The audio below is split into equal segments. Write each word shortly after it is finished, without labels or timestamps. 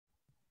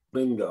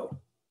Bingo.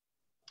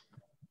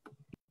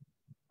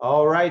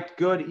 All right,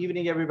 good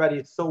evening, everybody.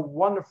 It's so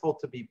wonderful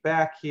to be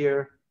back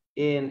here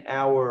in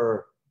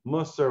our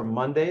Mussar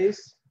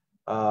Mondays.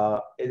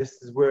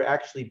 We're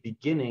actually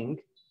beginning,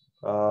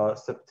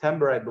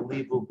 September, I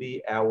believe, will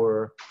be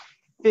our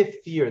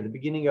fifth year, the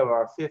beginning of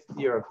our fifth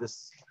year of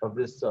this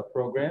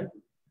program.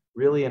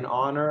 Really an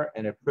honor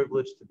and a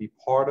privilege to be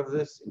part of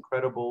this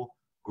incredible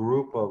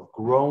group of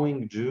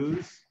growing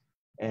Jews.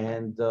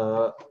 And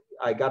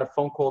I got a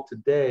phone call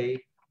today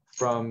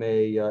from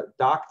a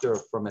doctor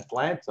from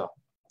Atlanta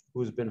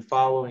who's been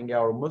following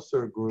our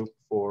Mussar group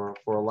for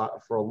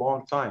a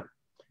long time.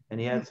 And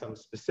he had some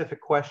specific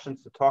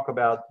questions to talk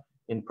about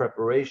in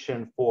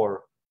preparation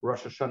for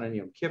Rosh Hashanah and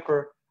Yom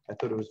Kippur. I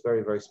thought it was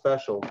very, very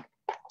special.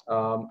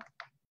 So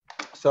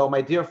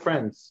my dear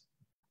friends,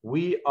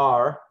 we're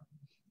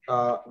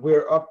in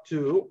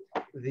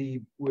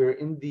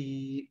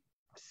the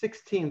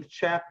 16th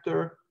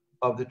chapter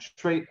of the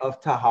trait of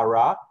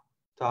Tahara.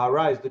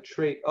 Tahara is the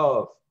trait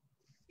of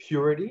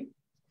purity.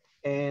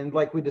 And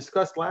like we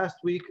discussed last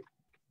week,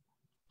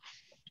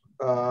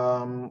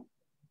 by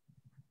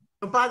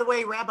the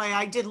way, Rabbi,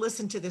 I did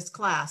listen to this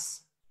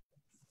class.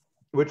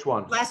 Which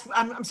one? Last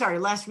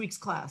week's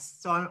class.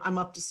 So I'm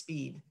up to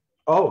speed.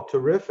 Oh,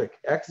 terrific.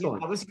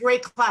 Excellent. Yeah, it was a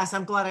great class.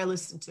 I'm glad I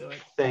listened to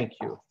it. Thank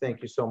you.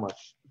 Thank you so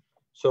much.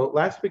 So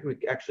last week, we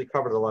actually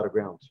covered a lot of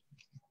ground.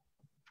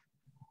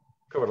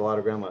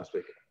 Last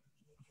week.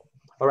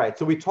 All right.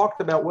 So we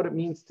talked about what it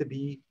means to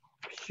be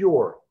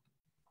pure,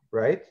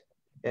 right?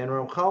 And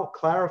Ramchal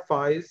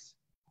clarifies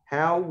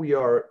how we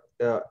are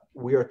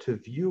to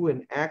view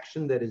an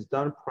action that is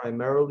done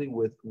primarily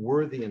with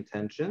worthy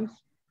intentions,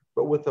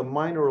 but with a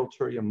minor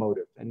ulterior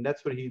motive. And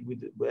that's what we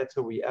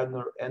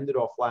ended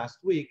off last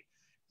week,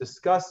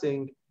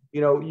 discussing,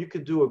 you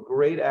could do a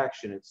great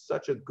action. It's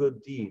such a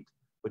good deed,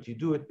 but you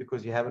do it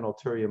because you have an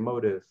ulterior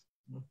motive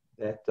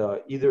that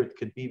either it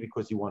could be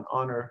because you want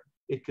honor,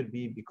 it could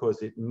be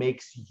because it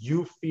makes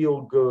you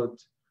feel good,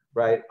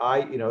 right?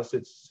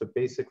 So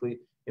basically,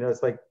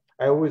 it's like,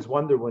 I always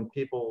wonder when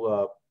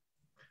people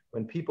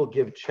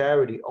give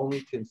charity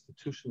only to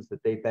institutions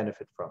that they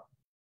benefit from,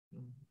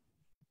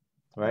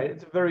 right?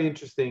 It's a very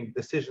interesting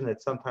decision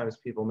that sometimes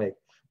people make.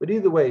 But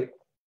either way,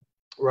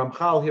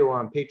 Ramchal here, we're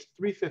on page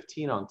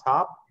 315 on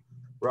top.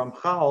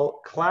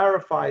 Ramchal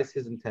clarifies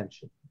his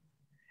intention.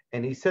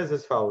 And he says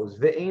as follows,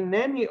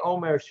 Ve'eineni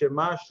omer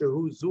shema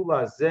shehu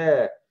zula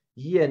zeh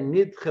yeh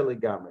nidche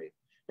legamri.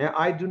 Now,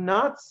 I do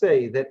not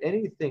say that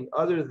anything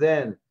other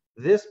than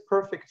this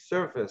perfect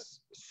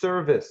service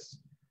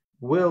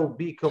will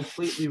be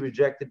completely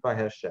rejected by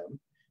Hashem.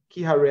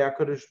 Ki harei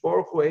HaKadosh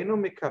Baruch Hu eino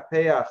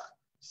mekapeach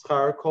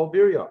schar kol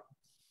birya.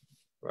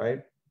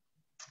 Right?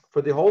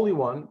 For the Holy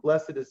One,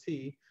 blessed is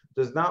He,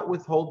 does not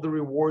withhold the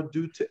reward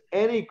due to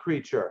any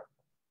creature.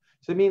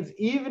 So it means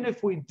even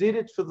if we did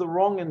it for the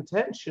wrong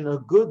intention, a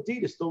good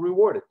deed is still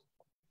rewarded.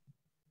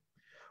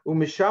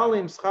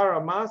 Umishalim schar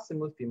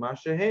ha'masim lefi ma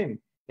shehem,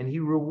 and He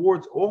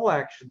rewards all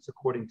actions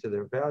according to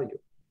their value.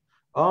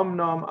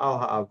 Amnam al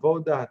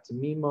ha'avoda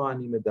ha'tamima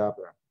ani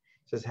medaber.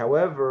 Says,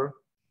 however,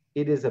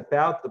 it is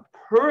about the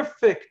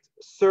perfect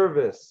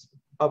service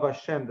of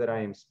Hashem that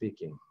I am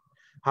speaking.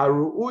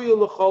 Haru'uya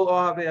l'chol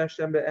ohavei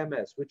Hashem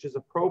be'emes, which is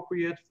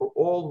appropriate for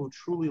all who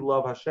truly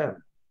love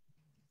Hashem.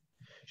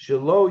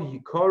 Shelo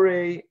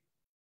yikorei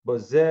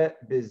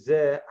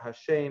bezeh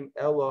Hashem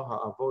elo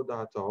ha'avoda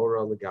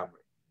ha'tahora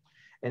legamri.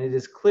 And it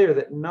is clear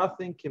that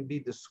nothing can be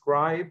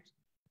described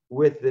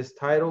with this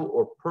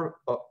title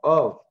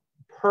of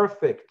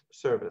perfect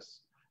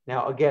service.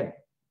 Now, again,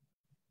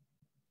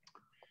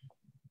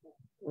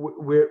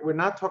 we're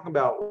not talking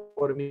about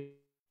what it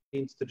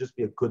means to just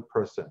be a good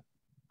person.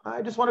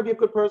 I just want to be a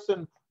good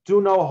person.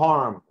 Do no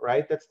harm,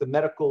 right? That's the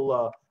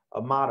medical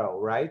motto,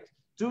 right?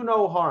 Do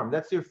no harm.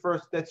 That's your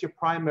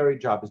primary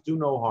job, is do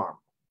no harm.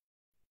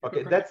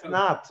 Okay, that's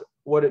not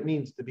what it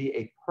means to be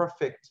a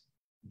perfect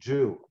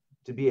Jew,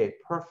 to be a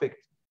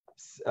perfect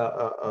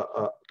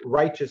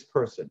righteous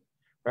person,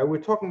 right?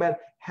 We're talking about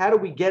how do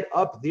we get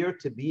up there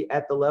to be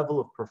at the level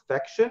of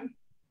perfection.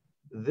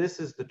 This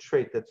is the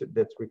trait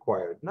that's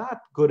required,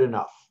 not good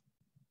enough.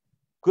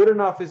 Good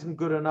enough isn't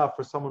good enough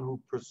for someone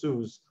who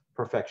pursues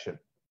perfection,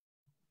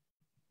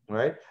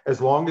 right? As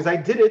long as I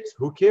did it,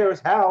 who cares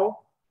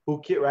how?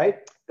 Who cares, right?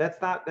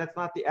 That's not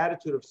the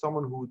attitude of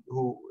someone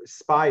who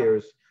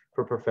aspires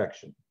for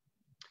perfection.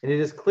 And it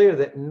is clear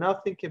that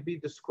nothing can be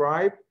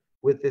described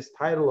with this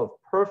title of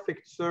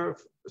perfect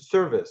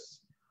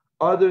service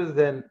other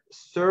than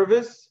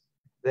service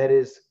that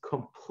is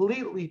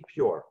completely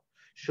pure.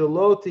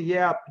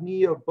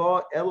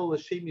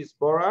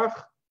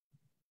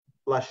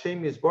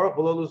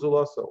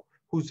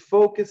 Whose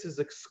focus is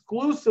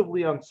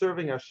exclusively on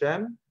serving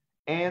Hashem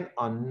and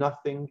on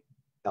nothing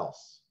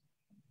else.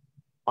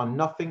 On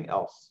nothing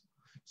else.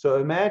 So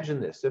imagine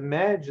this.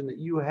 Imagine that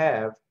you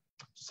have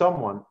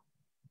someone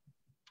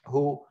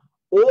who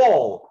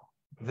all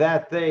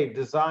that they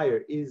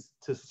desire is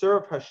to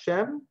serve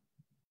Hashem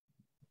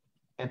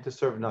and to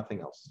serve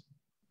nothing else.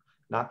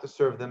 Not to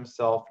serve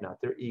themselves, not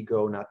their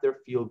ego, not their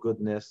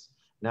feel-goodness,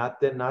 not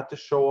to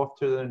show off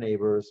to their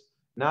neighbors,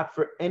 not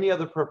for any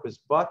other purpose,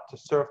 but to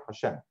serve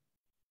Hashem.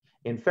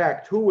 In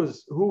fact, who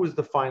was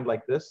defined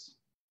like this?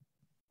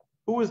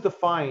 Who was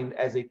defined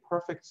as a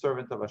perfect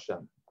servant of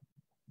Hashem?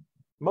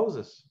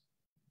 Moses.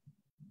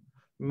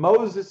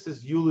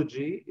 Moses'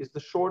 eulogy is the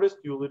shortest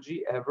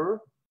eulogy ever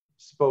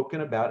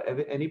spoken about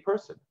any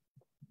person.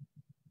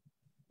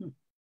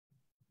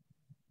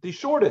 The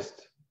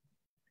shortest.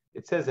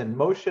 It says, and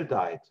Moshe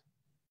died,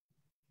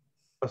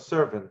 a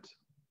servant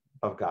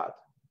of God.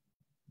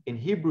 In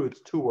Hebrew,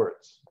 it's two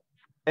words.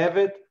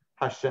 Eved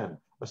Hashem,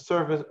 a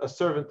servant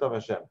of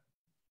Hashem.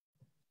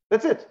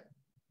 That's it.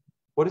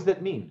 What does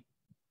that mean?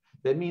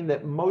 That means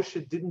that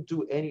Moshe didn't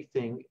do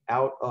anything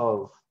out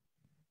of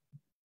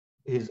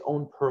his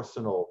own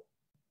personal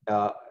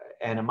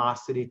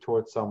animosity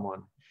towards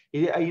someone.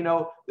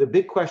 The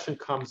big question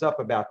comes up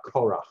about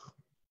Korach,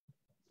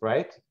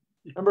 right?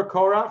 Remember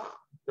Korach?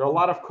 There are a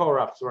lot of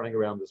Korachs running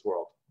around this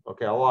world.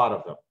 Okay, a lot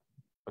of them.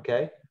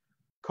 Okay?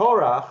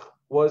 Korach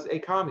was a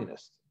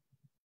communist.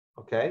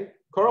 Okay?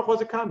 Korach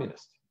was a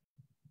communist.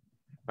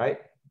 Right?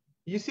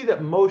 You see that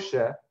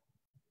Moshe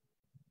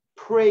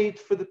prayed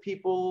for the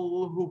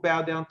people who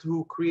bowed down to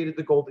who created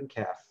the golden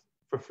calf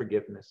for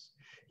forgiveness.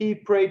 He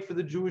prayed for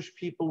the Jewish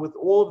people with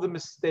all of the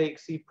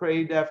mistakes. He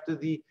prayed after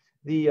the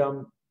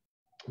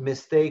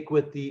mistake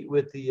with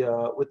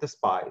the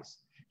spies.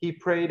 He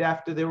prayed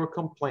after they were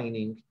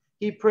complaining.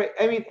 He prayed.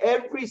 I mean,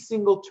 every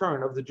single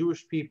turn of the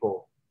Jewish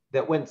people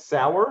that went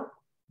sour,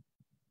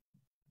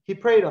 he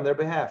prayed on their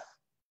behalf.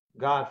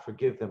 God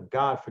forgive them.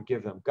 God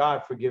forgive them.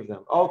 God forgive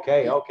them.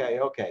 Okay,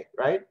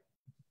 right?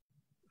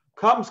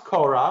 Comes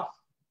Korach.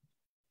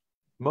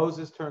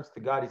 Moses turns to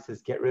God. He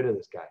says, get rid of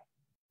this guy.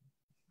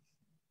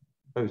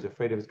 Oh, he was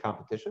afraid of his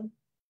competition?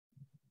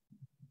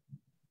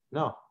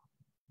 No,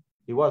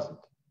 he wasn't.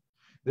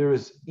 There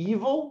is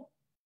evil,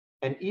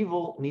 and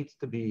evil needs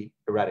to be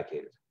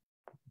eradicated.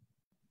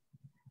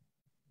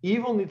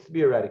 Evil needs to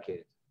be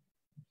eradicated.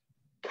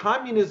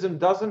 Communism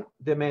doesn't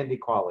demand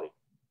equality.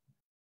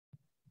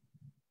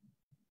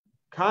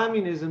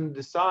 Communism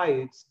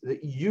decides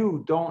that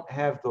you don't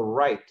have the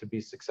right to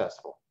be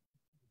successful.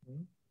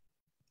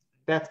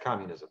 That's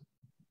communism.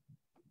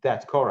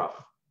 That's Korach.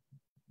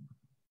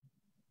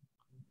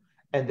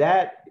 And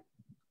that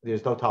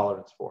there's no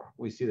tolerance for.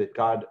 We see that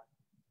God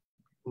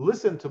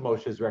listened to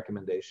Moshe's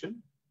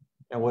recommendation.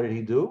 And what did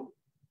he do?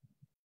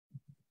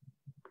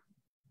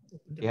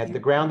 He had the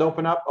ground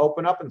open up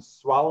and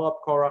swallow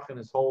up Korach and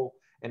his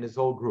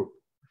whole group.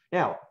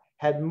 Now,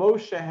 had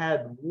Moshe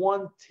had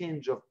one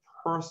tinge of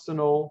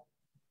personal,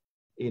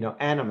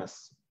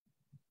 animus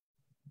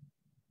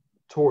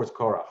towards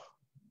Korach,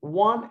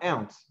 1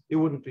 ounce, it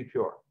wouldn't be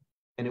pure,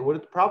 and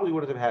it probably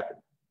wouldn't have happened.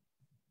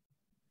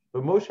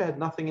 But Moshe had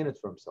nothing in it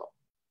for himself.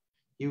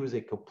 He was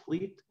a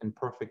complete and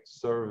perfect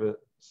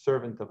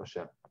servant of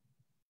Hashem.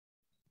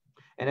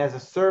 And as a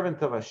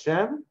servant of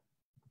Hashem,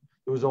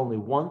 there was only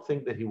one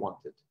thing that he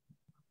wanted.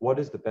 What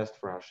is the best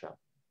for Hashem?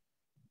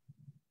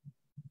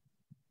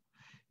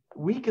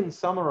 We can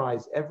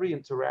summarize every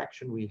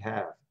interaction we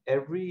have,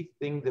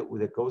 everything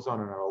that goes on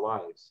in our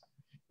lives.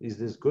 Is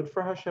this good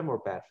for Hashem or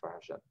bad for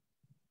Hashem?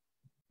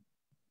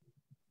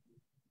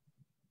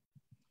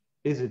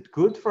 Is it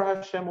good for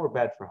Hashem or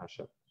bad for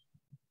Hashem?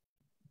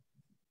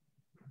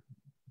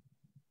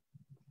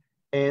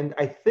 And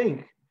I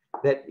think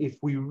that if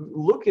we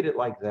look at it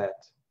like that,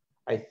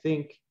 I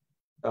think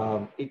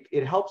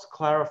it helps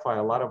clarify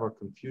a lot of our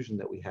confusion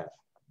that we have.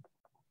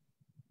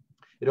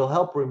 It'll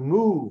help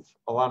remove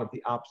a lot of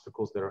the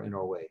obstacles that are in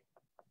our way.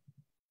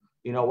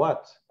 You know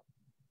what?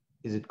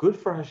 Is it good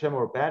for Hashem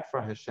or bad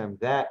for Hashem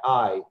that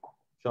I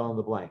fill in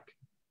the blank?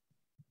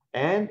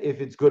 And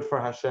if it's good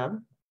for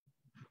Hashem,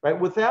 right,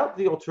 without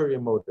the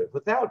ulterior motive,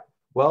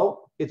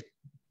 it's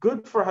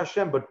good for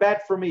Hashem, but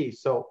bad for me.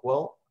 So,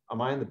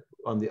 am I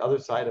on the other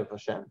side of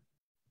Hashem?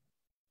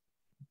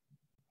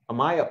 Am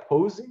I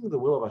opposing the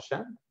will of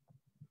Hashem?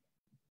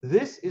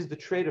 This is the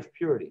trait of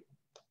purity.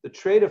 The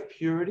trait of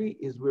purity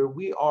is where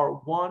we are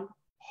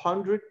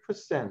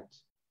 100%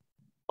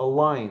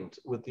 aligned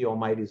with the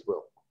Almighty's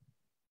will.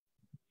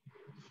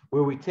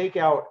 Where we take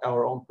out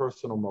our own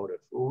personal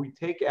motive, where we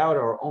take out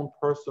our own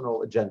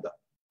personal agenda.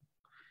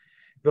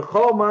 The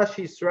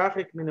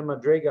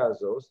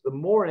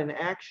more an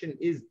action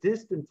is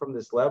distant from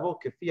this level,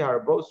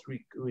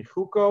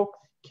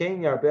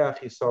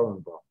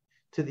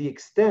 to the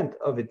extent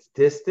of its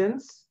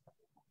distance,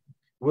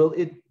 will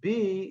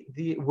be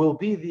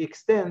the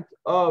extent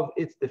of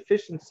its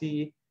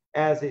deficiency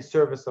as a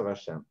service of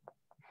Hashem.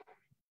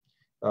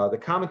 The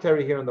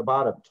commentary here on the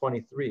bottom,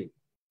 23.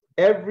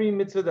 Every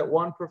mitzvah that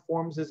one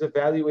performs is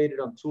evaluated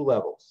on 2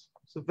 levels.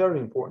 It's a very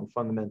important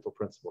fundamental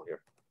principle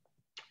here.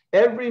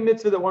 Every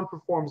mitzvah that one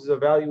performs is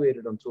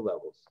evaluated on 2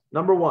 levels.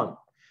 Number 1,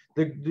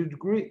 the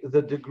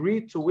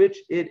degree to which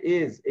it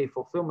is a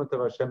fulfillment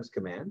of Hashem's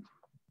command.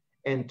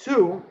 And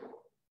 2,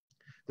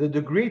 the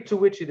degree to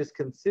which it is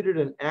considered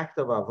an act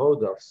of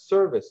avodah, of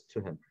service to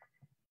him.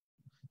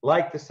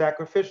 Like the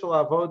sacrificial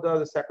avodah,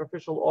 the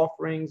sacrificial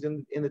offerings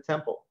in the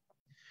temple.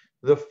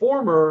 The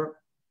former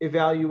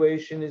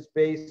evaluation is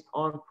based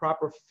on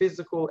proper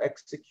physical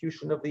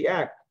execution of the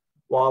act,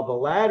 while the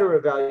latter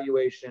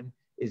evaluation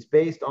is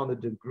based on the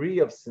degree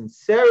of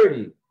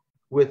sincerity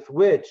with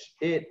which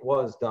it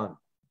was done.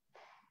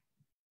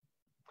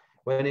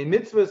 When a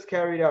mitzvah is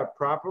carried out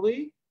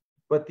properly,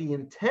 but the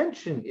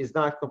intention is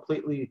not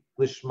completely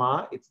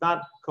lishma, it's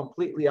not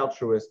completely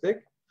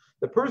altruistic,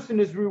 the person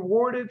is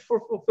rewarded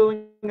for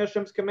fulfilling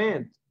Hashem's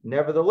command.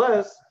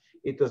 Nevertheless,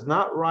 it does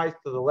not rise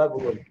to the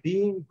level of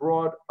being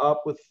brought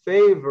up with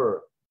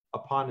favor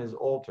upon his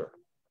altar.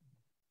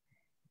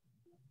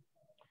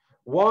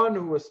 One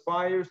who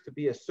aspires to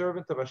be a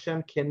servant of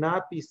Hashem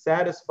cannot be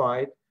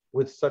satisfied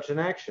with such an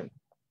action.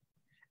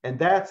 And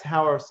that's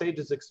how our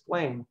sages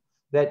explain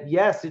that,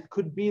 yes, it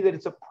could be that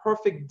it's a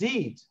perfect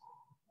deed,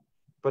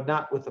 but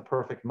not with a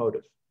perfect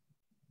motive.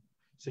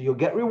 So you'll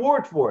get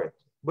reward for it,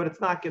 but it's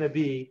not going to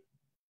be,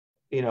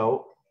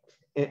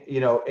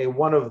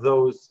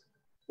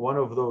 one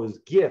of those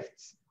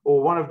gifts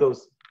or one of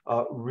those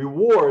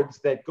rewards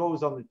that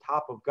goes on the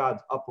top of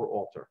God's upper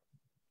altar.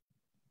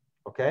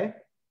 Okay?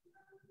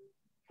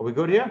 Are we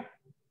good here?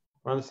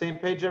 We're on the same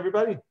page,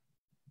 everybody?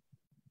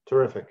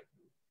 Terrific.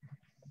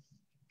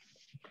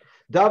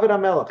 David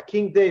HaMelech,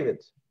 King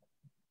David,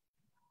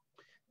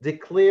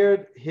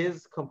 declared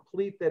his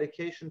complete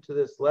dedication to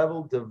this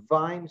level,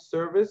 divine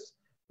service,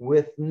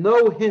 with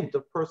no hint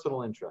of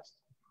personal interest.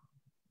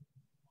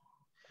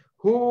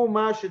 It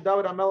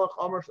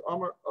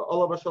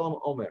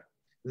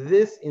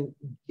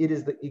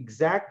is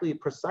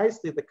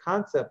precisely the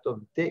concept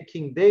of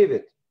King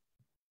David,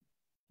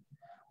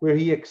 where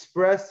he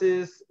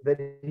expresses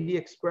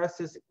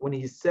when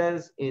he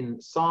says in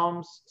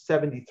Psalms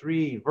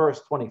 73, verse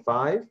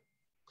 25,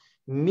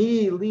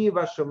 Mi li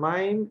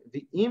v'shamayim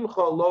v'imcha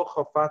lo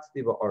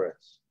chafatzti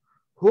ba'aretz.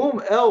 Whom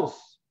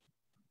else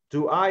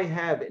do I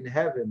have in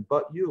heaven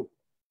but you?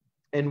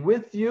 And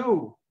with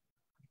you,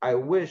 I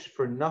wish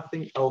for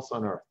nothing else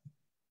on earth.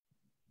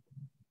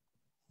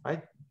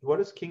 Right? What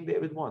does King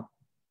David want?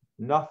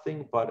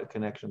 Nothing but a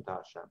connection to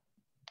Hashem.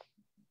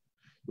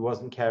 He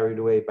wasn't carried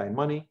away by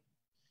money.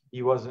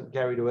 He wasn't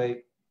carried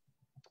away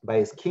by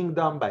his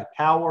kingdom, by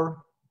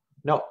power.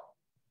 No.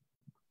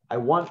 I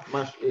want,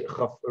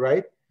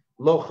 right?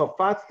 Lo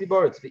chafatzti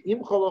ba'aretz,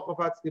 v'imcha lo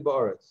chafatzti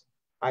ba'aretz.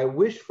 I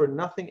wish for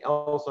nothing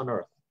else on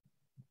earth,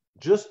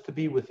 just to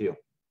be with you.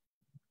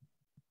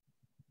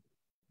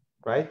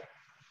 Right?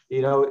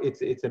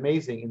 It's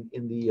amazing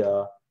in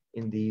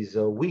these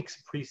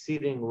weeks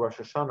preceding Rosh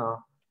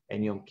Hashanah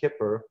and Yom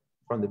Kippur,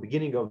 from the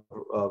beginning of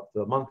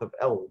the month of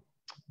El,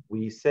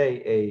 we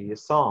say a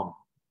psalm,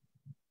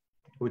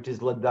 which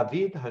is Le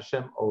David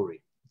Hashem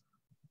Ori.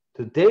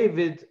 To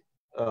David,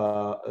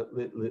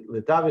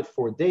 Le David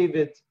for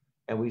David,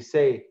 and we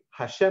say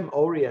Hashem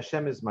Ori,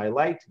 Hashem is my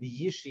light,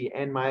 V'yishi,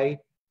 and my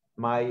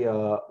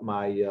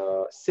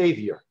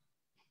savior.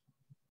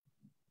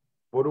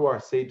 What do our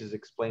sages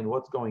explain?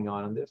 What's going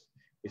on in this?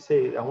 We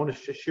say, I want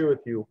to share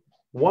with you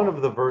one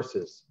of the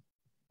verses.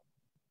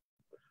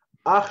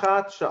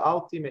 Achat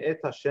sha'alti me'et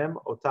Hashem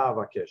ota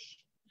avakesh.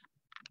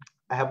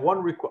 I have one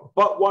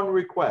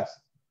request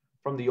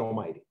from the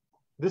Almighty.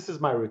 This is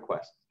my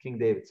request. King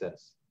David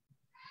says,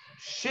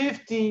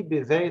 Shivti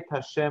b'veit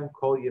Hashem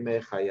kol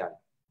yemei chayai.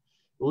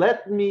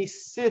 Let me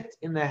sit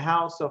in the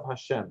house of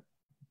Hashem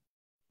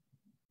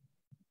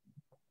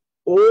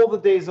all the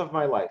days of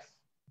my life.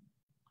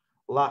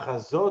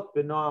 Lachazot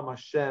b'noam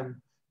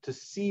Hashem, to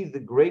see the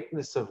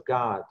greatness of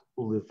God,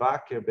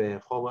 ulivaker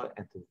be'echola,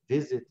 and to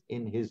visit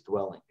in His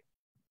dwelling.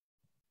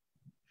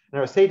 And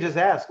our sages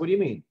ask, what do you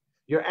mean?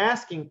 You're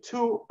asking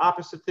two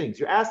opposite things.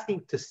 You're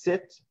asking to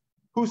sit.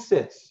 Who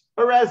sits?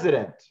 A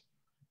resident.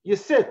 You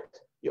sit.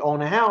 You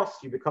own a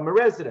house. You become a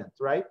resident,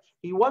 right?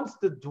 He wants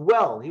to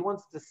dwell. He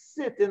wants to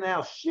sit in the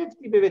house.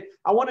 Shifti b'veit.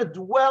 I want to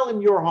dwell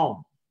in your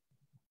home.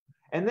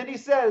 And then he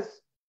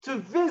says, to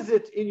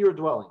visit in your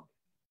dwelling.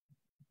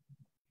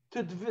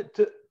 Wait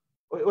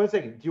a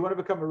second. Do you want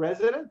to become a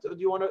resident, or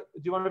do you want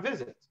to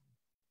visit?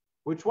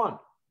 Which one?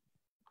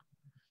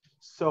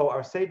 So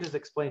our sages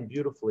explain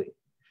beautifully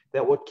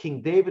that what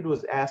King David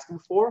was asking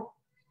for,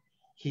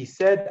 he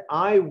said,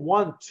 I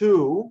want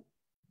to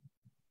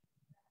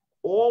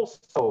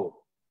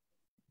also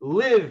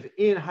live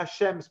in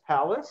Hashem's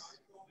palace,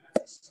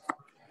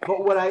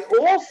 but what I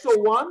also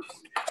want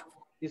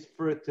is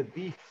for it to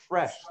be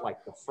fresh,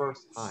 like the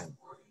first time.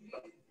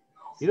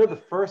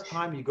 The first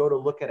time you go to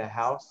look at a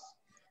house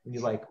and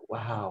you're like,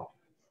 wow,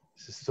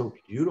 this is so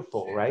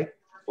beautiful, right?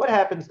 What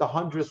happens the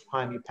 100th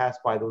time you pass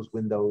by those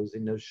windows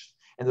and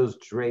those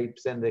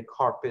drapes and the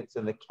carpets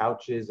and the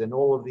couches and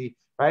all of the,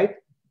 right?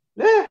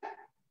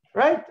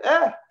 Right?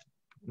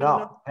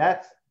 No,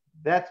 that's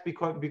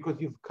because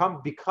you've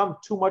become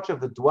too much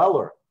of a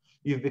dweller.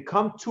 You've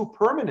become too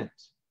permanent.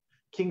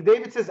 King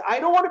David says, I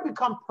don't want to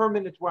become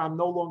permanent where I'm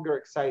no longer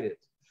excited.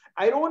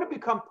 I don't want to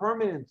become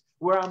permanent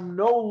where I'm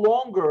no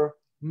longer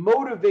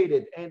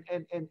motivated and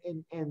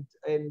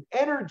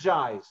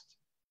energized.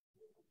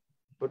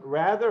 But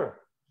rather,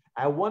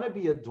 I want to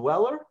be a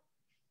dweller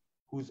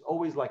who's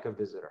always like a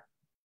visitor,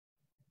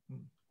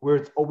 where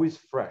it's always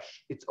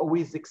fresh, it's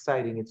always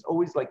exciting, it's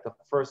always like the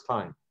first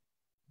time.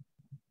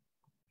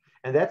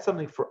 And that's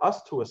something for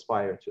us to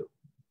aspire to.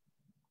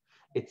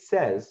 It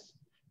says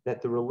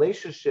that the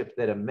relationship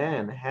that a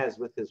man has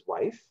with his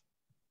wife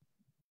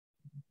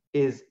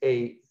is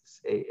a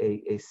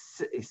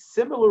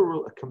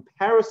similar, a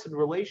comparison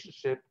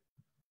relationship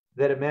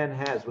that a man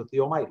has with the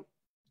Almighty.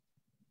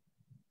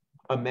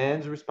 A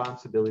man's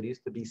responsibility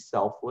is to be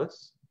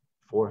selfless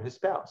for his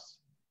spouse.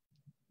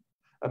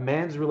 A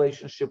man's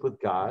relationship with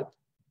God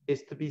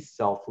is to be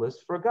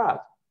selfless for God.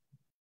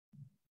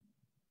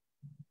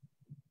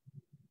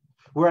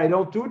 Where I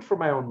don't do it for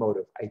my own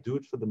motive, I do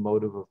it for the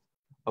motive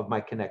of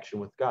my connection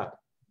with God.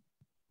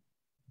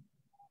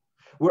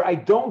 Where I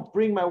don't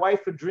bring my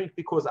wife a drink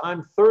because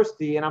I'm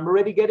thirsty and I'm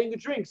already getting a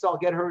drink, so I'll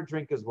get her a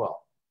drink as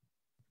well.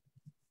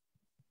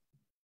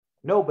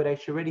 No, but I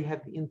should already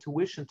have the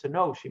intuition to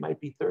know she might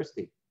be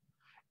thirsty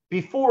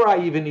before I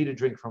even need a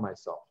drink for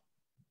myself.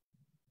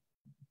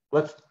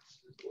 Let's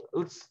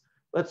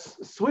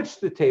switch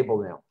the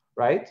table now,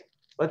 right?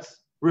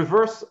 Let's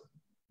reverse,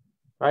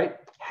 right?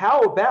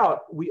 How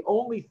about we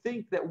only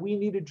think that we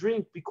need a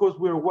drink because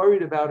we're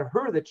worried about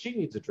her that she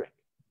needs a drink?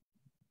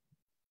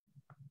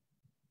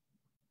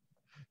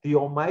 The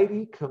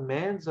Almighty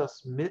commands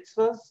us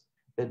mitzvahs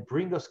that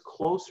bring us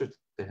closer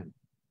to Him.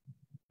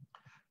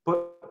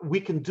 But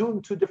we can do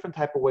them two different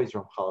type of ways,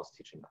 Ramchal is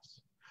teaching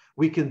us.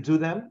 We can do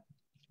them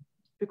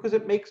because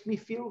it makes me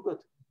feel good.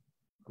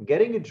 I'm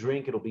getting a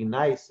drink, it'll be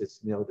nice. It's,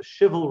 the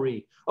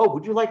chivalry. Oh,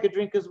 would you like a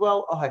drink as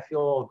well? Oh, I feel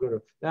all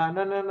good.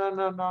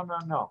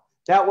 No.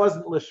 That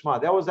wasn't lishma.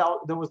 That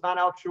was not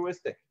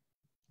altruistic.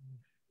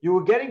 You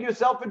were getting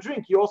yourself a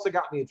drink. You also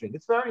got me a drink.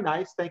 It's very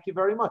nice. Thank you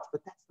very much.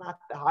 But that's not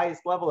the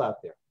highest level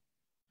out there.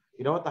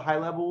 You know what the high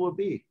level will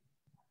be?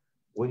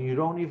 When you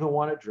don't even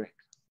want a drink,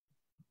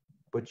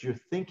 but you're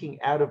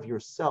thinking out of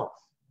yourself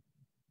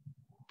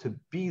to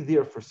be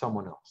there for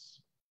someone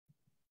else.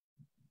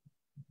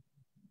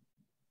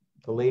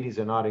 The ladies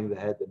are nodding their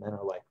head. The men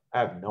are like, I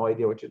have no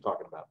idea what you're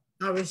talking about.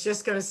 I was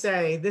just going to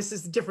say, this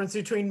is the difference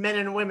between men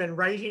and women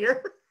right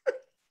here.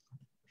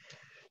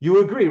 You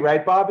agree,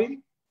 right, Bobby?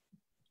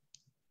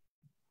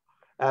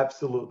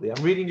 Absolutely.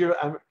 I'm reading your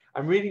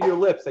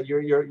lips. That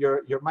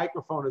your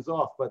microphone is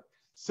off, but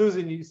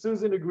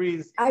Susan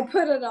agrees. I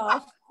put it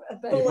off,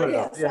 but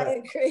yes, yeah.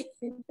 I agree.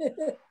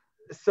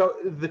 So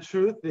the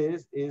truth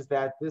is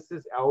that this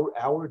is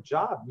our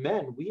job.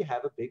 Men, we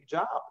have a big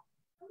job,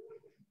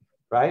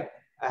 right?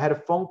 I had a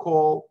phone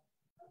call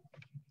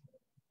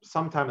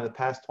sometime in the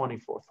past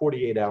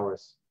 48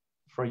 hours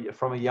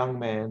from a young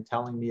man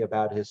telling me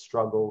about his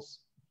struggles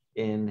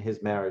in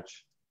his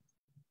marriage.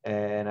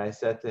 And I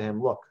said to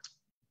him, look,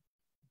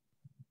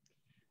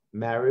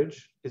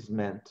 marriage is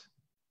meant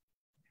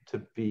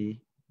to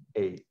be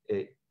a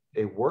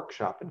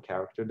workshop in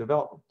character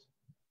development.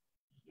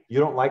 You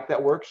don't like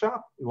that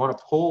workshop? You want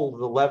to pull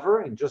the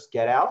lever and just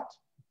get out?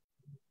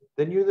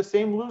 Then you're the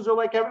same loser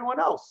like everyone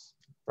else,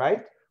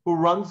 right? Who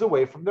runs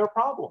away from their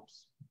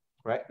problems,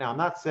 right? Now, I'm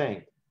not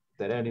saying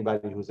that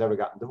anybody who's ever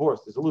gotten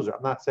divorced is a loser.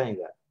 I'm not saying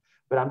that.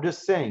 But I'm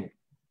just saying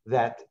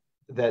that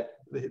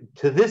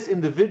to this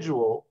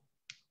individual,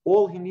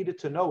 all he needed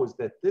to know is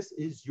that this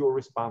is your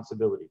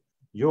responsibility.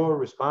 Your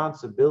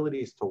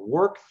responsibility is to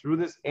work through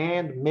this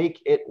and make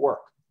it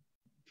work.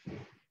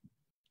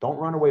 Don't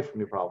run away from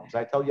your problems.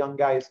 I tell young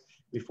guys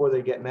before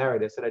they get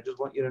married, I said, I just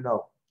want you to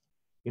know,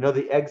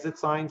 the exit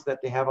signs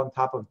that they have on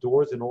top of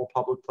doors in all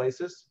public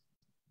places?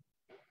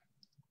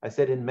 I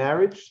said, in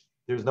marriage,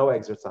 there's no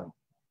exit sign.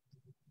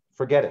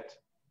 Forget it.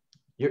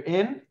 You're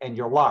in and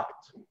you're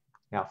locked.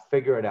 Now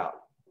figure it out.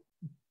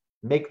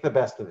 Make the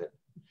best of it.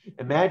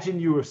 Imagine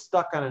you were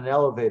stuck on an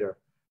elevator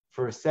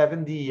for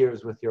 70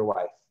 years with your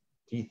wife.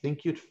 Do you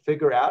think you'd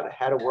figure out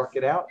how to work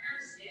it out?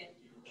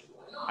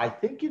 I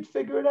think you'd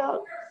figure it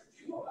out.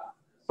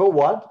 But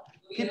what?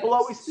 People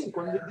always think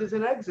when there's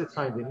an exit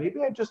sign, maybe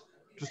I just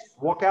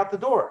walk out the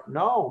door.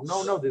 No,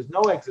 there's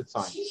no exit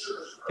sign.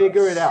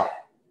 Figure it out.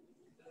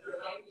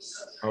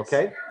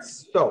 Okay?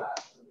 So,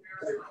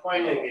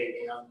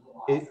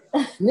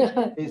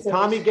 is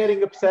Tommy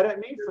getting upset at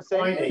me for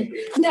saying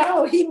it?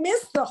 No, he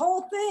missed the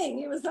whole thing.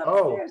 He was upstairs.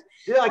 Oh,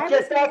 yeah,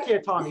 get back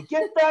here, Tommy.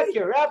 Get back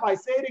here. Rabbi,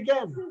 say it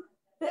again.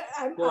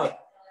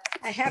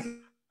 I have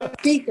a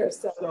speaker,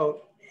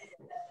 so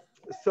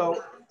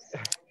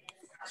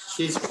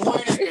she's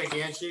pointing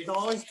again. She's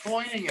always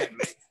pointing at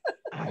me.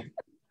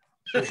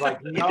 She's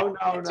like, no.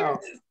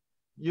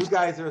 You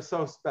guys are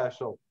so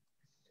special.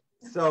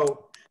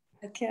 So,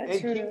 and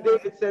King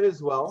David said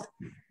as well,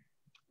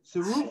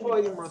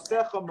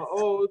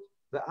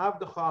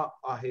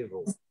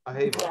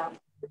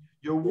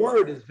 your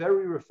word is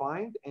very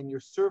refined and your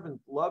servant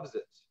loves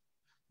it.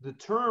 The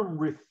term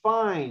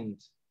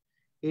refined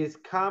is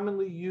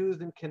commonly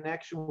used in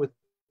connection with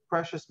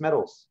precious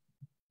metals.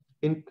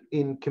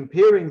 In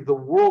comparing the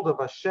word of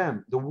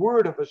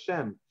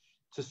Hashem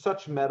to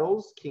such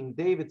metals, King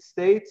David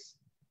states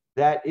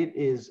that it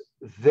is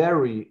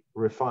very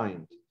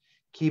refined.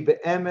 Ki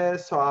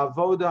be'emes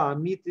ha'avoda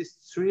amitis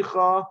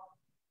tzricha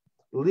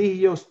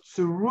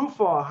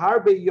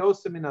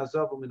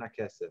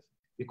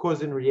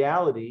Because in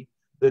reality,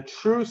 the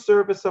true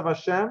service of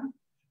Hashem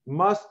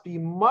must be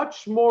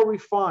much more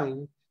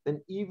refined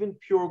than even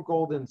pure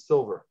gold and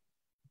silver.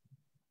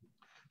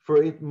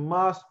 For it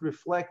must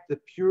reflect the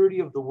purity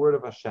of the word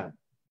of Hashem.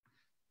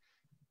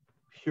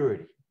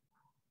 Purity.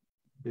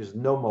 There's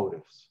no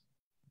motives.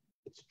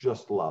 It's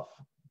just love.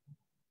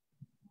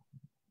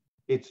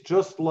 It's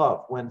just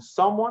love. When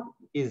someone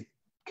is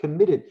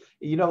committed,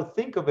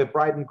 think of a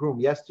bride and groom.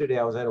 Yesterday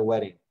I was at a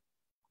wedding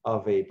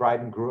of a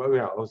bride and groom.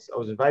 I was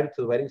invited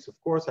to the wedding, so of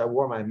course I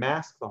wore my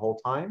mask the whole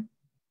time,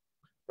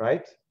 right?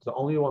 I was the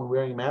only one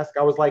wearing a mask.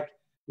 I was like,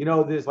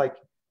 there's like,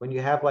 when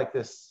you have like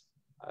this,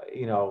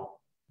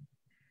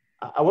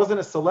 I wasn't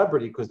a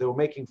celebrity because they were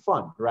making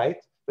fun, right?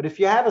 But if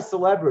you have a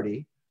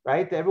celebrity,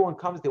 right, everyone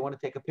comes, they want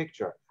to take a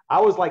picture. I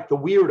was like the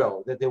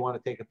weirdo that they want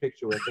to take a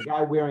picture with, the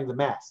guy wearing the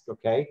mask,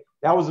 okay?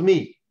 That was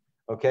me,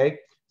 okay?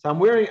 So I'm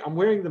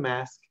wearing the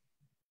mask,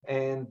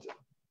 and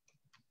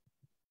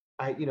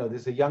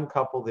there's a young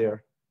couple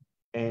there,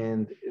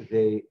 and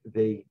they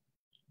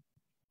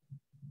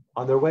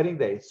on their wedding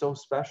day, it's so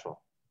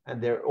special.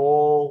 And they're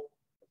all,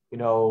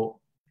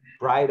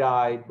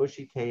 bright-eyed,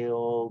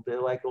 bushy-tailed.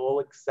 They're like all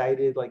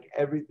excited, like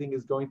everything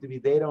is going to be,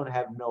 they don't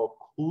have no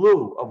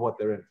clue of what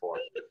they're in for,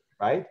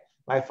 right?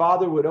 My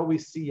father would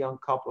always see young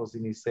couples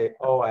and he'd say,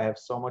 oh, I have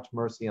so much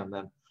mercy on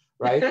them,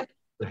 right?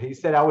 He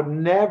said, I would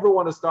never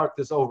want to start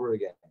this over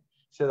again.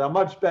 He said, I'm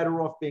much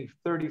better off being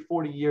 30,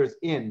 40 years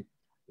in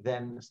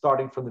than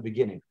starting from the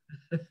beginning.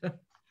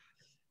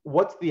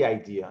 What's the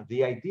idea?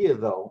 The idea,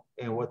 though,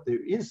 and what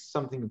there is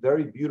something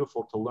very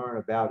beautiful to learn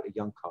about a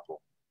young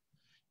couple,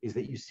 is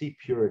that you see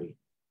purity.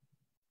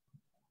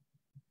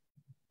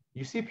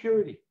 You see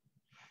purity.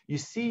 You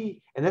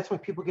see, and that's why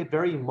people get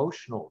very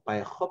emotional by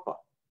a chuppah.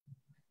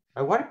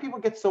 Now, why do people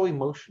get so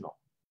emotional?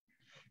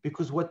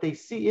 Because what they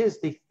see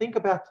is, they think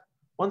about,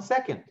 1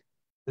 second,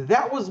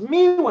 that was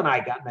me when I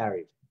got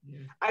married.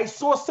 Yeah. I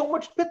saw so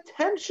much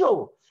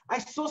potential. I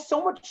saw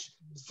so much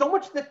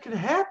that could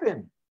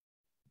happen.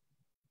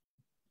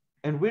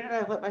 And where did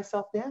I let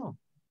myself down?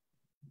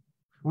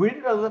 Where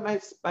did I let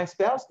my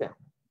spouse down?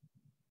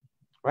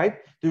 Right?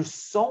 There's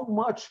so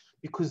much,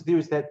 because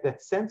there's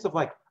that sense of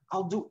like,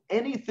 I'll do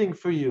anything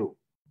for you.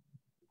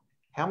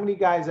 How many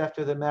guys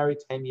after they're married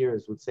 10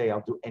 years would say,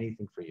 I'll do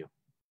anything for you?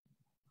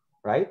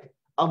 Right?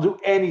 I'll do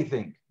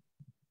anything.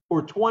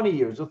 Or 20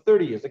 years or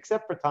 30 years,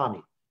 except for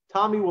Tommy.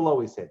 Tommy will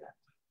always say that.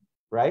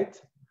 Right?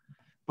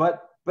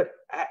 But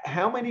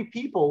how many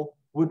people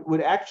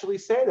would actually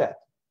say that?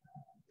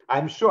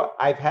 I'm sure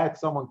I've had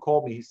someone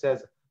call me. He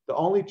says, the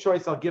only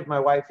choice I'll give my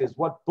wife is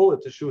what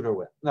bullet to shoot her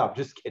with. No, I'm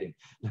just kidding.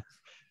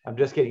 I'm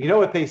just kidding. You know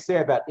what they say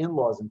about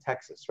in-laws in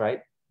Texas,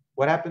 right?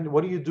 What happened?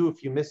 What do you do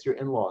if you miss your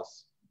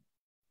in-laws?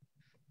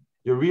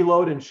 You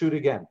reload and shoot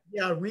again.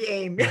 Yeah,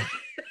 re-aim.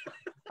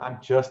 I'm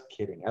just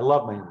kidding. I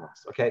love my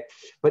in-laws, okay?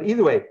 But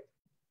either way,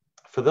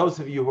 for those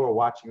of you who are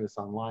watching this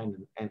online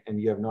and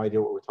you have no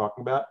idea what we're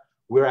talking about,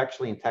 we're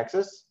actually in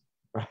Texas,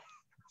 right?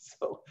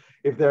 So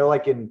if they're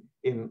like in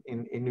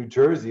New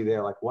Jersey,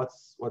 they're like,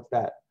 what's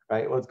that,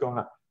 right? What's going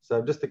on? So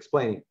I'm just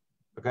explaining,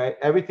 okay?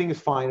 Everything is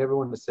fine.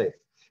 Everyone is safe.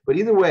 But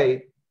either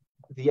way,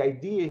 the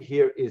idea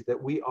here is that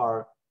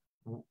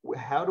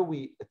how do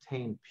we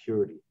attain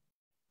purity?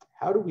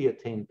 How do we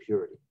attain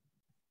purity?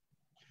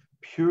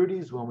 Purity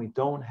is when we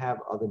don't have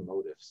other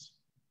motives.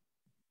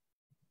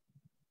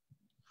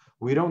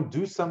 We don't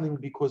do something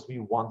because we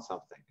want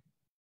something.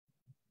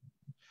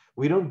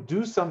 We don't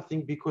do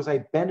something because I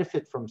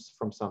benefit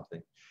from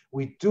something.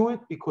 We do it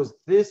because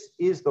this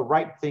is the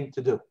right thing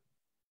to do.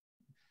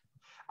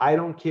 I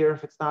don't care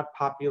if it's not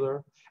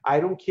popular. I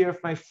don't care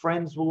if my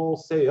friends will all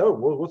say, oh,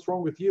 well, what's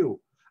wrong with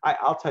you?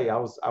 I'll tell you,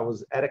 I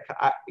was at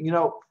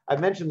I've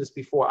mentioned this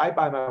before. I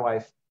buy my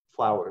wife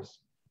flowers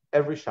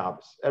every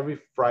Shabbos, every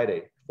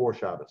Friday, 4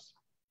 Shabbos.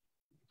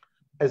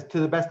 As to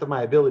the best of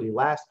my ability.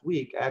 Last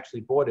week, I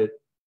actually bought it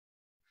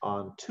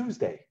on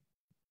Tuesday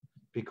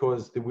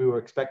because we were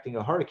expecting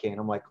a hurricane.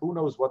 I'm like, who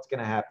knows what's going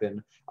to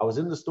happen? I was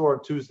in the store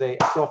on Tuesday.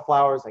 I saw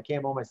flowers. I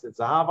came home. I said,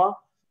 Zahava,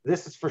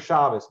 this is for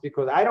Shabbos,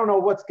 because I don't know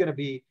what's going to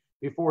be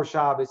before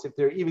Shabbos, if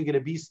there are even going to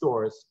be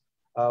stores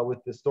with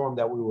the storm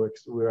that we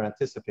were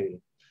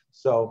anticipating.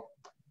 So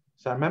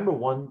I remember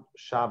one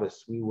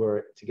Shabbos, we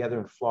were together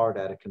in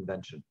Florida at a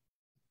convention.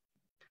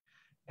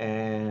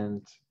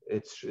 And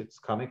it's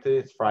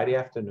Friday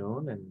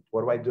afternoon. And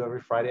what do I do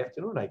every Friday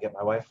afternoon? I get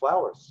my wife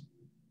flowers.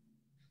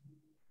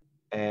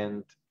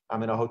 And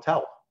I'm in a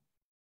hotel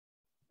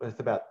with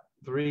about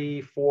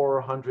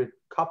 300-400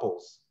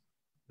 couples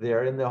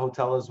there in the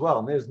hotel as well.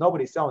 And there's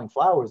nobody selling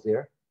flowers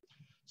there.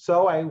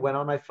 So I went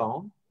on my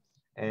phone,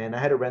 and I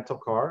had a rental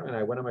car, and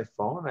I went on my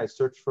phone and I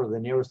searched for the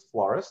nearest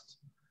florist.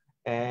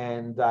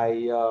 And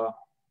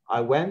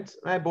I went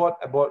and I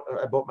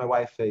bought my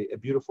wife a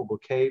beautiful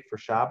bouquet for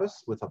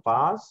Shabbos with a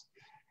vase.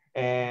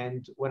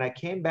 And when I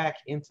came back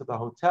into the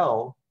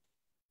hotel,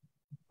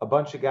 a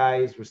bunch of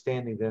guys were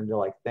standing there and they're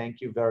like,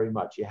 thank you very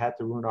much. You had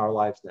to ruin our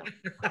lives now.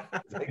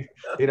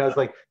 It's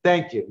like,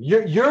 thank you.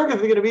 You're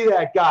going to be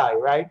that guy,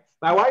 right?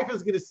 My wife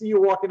is going to see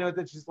you walking out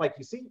and she's like,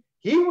 you see,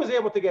 he was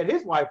able to get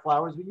his wife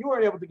flowers, but you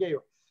weren't able to get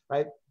yours,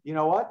 right? You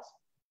know what?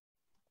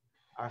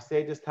 Our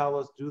sages tell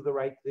us, do the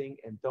right thing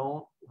and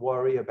don't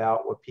worry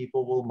about what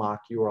people will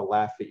mock you or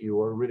laugh at you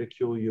or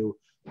ridicule you.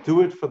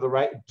 Do it for the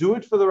right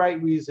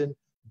reason.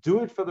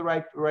 Do it for the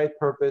right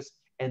purpose,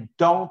 and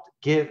don't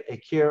give a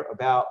care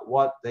about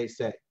what they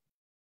say.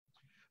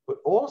 But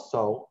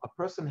also, a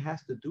person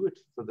has to do it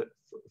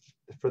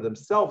for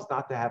themselves,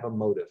 not to have a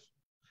motive.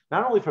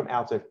 Not only from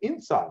outside,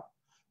 inside.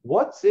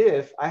 What's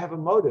if I have a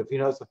motive?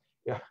 It's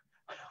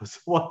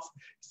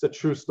a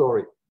true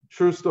story.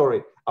 True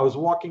story. I was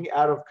walking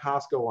out of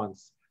Costco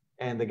once,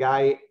 and the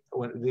guy,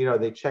 when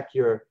they check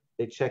your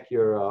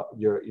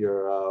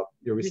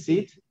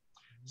receipt.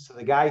 So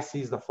the guy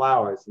sees the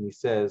flowers and he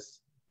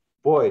says,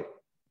 "Boy,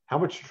 how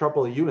much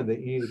trouble are you in that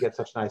you need to get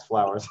such nice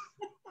flowers?"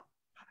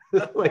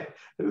 Like,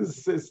 it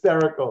was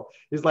hysterical.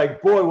 He's like,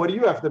 "Boy, what do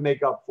you have to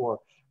make up for?"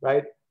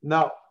 Right?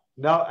 No.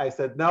 I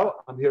said, "No,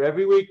 I'm here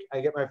every week.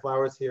 I get my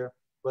flowers here,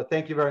 but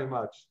thank you very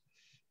much."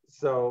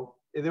 So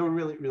they were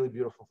really, really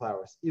beautiful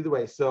flowers. Either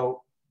way,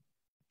 so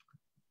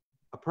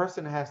a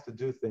person has to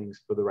do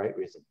things for the right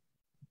reason,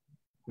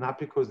 not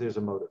because there's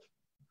a motive,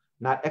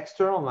 not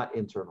external, not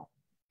internal.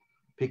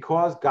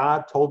 Because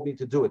God told me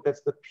to do it.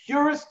 That's the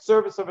purest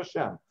service of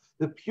Hashem.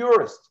 The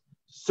purest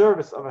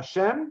service of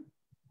Hashem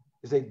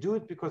is I do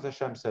it because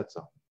Hashem said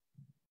so.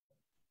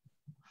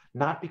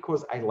 Not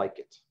because I like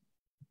it.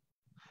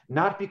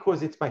 Not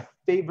because it's my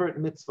favorite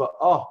mitzvah.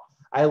 Oh,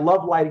 I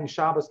love lighting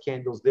Shabbos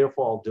candles,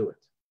 therefore I'll do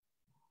it.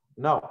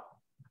 No,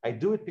 I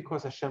do it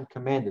because Hashem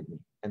commanded me,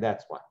 and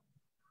that's why.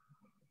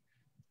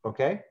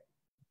 Okay?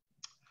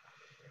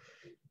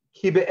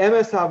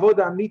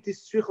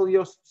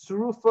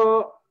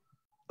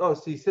 Oh,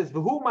 so he says,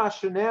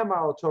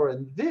 Torah,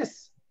 and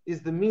this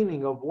is the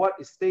meaning of what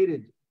is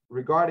stated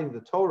regarding the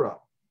Torah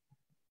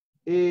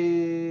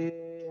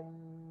in,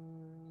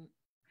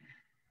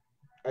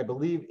 I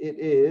believe it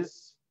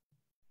is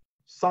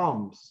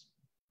Psalms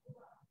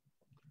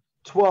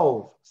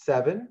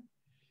 12:7.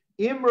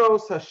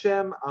 Imros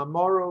Hashem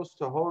Amoros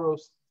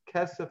Tahoros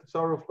Kesef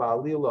Tzoruf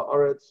Ba'alila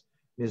Oretz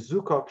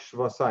Mizukok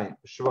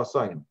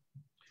Shvasayim.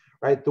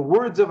 Right? The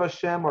words of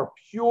Hashem are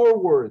pure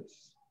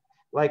words,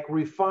 like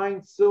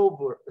refined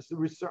silver,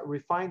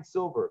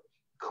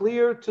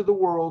 clear to the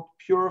world,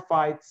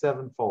 purified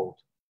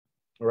sevenfold.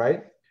 All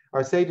right?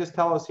 Our sages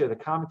tell us here, the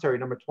commentary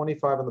number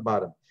 25 on the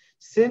bottom.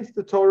 Since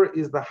the Torah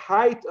is the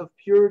height of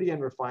purity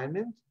and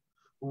refinement,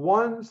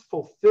 one's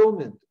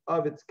fulfillment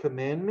of its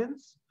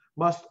commandments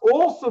must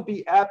also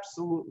be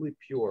absolutely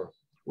pure,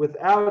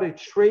 without a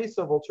trace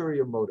of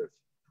ulterior motive.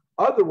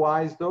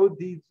 Otherwise,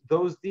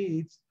 those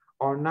deeds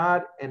are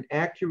not an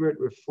accurate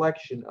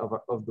reflection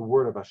of the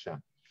word of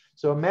Hashem.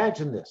 So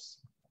imagine this,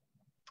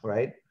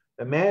 right?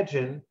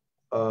 Imagine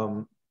a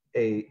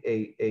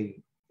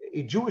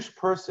Jewish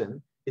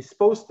person is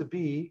supposed to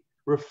be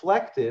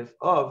reflective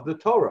of the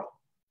Torah,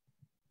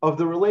 of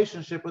the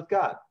relationship with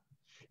God.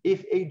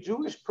 If a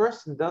Jewish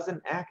person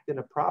doesn't act in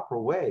a proper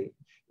way,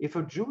 if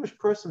a Jewish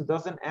person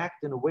doesn't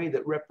act in a way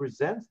that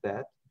represents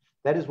that,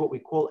 that is what we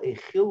call a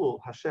chilul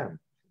Hashem.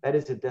 That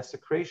is a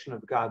desecration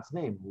of God's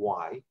name.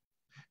 Why?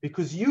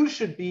 Because you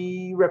should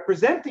be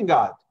representing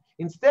God.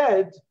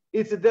 Instead,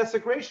 it's a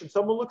desecration.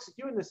 Someone looks at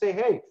you and they say,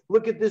 "Hey,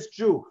 look at this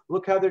Jew.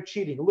 Look how they're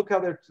cheating. Look how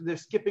they're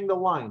skipping the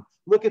line.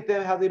 Look at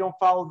them, how they don't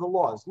follow the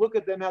laws. Look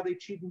at them, how they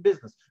cheat in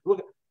business.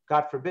 Look,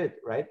 God forbid,"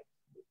 right?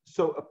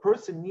 So a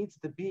person needs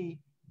to be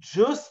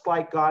just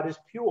like God is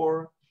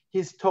pure.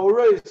 His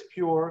Torah is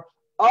pure.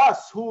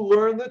 Us who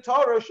learn the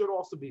Torah should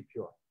also be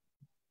pure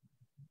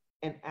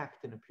and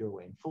act in a pure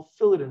way and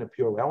fulfill it in a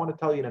pure way. I want to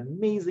tell you an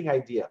amazing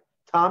idea.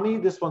 Tommy,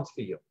 this one's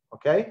for you,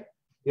 okay?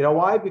 You know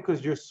why?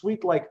 Because you're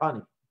sweet like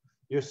honey.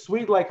 You're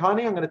sweet like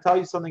honey. I'm going to tell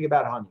you something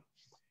about honey.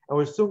 And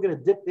we're soon going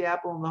to dip the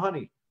apple in the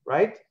honey,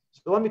 right?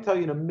 So let me tell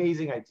you an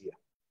amazing idea.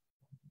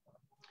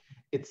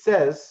 It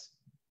says,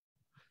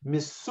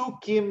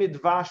 Misukim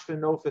midvash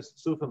v'nofes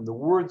tzufim. The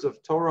words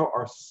of Torah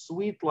are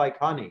sweet like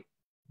honey,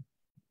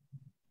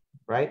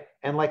 right?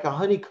 And like a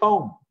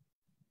honeycomb.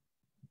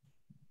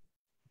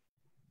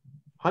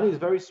 Honey is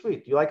very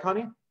sweet. Do you like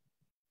honey?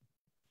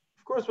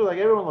 Of course,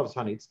 everyone loves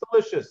honey. It's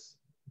delicious.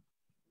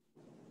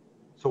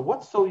 So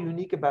what's so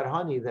unique about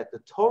honey that the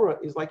Torah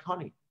is like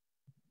honey?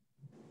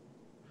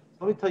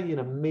 Let me tell you an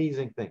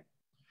amazing thing.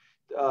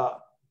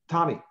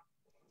 Tommy,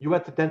 you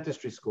went to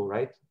dentistry school,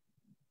 right?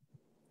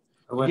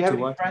 I went to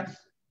what? Friends?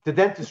 To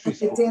dentistry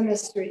school.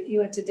 Dentistry. You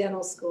went to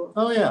dental school.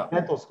 Oh, yeah.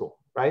 Dental school,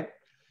 right?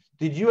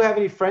 Did you have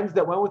any friends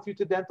that went with you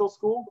to dental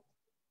school?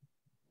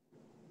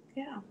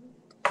 Yeah.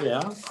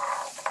 Yeah.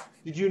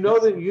 Did you know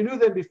them? You knew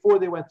them before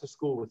they went to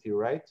school with you,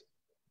 right?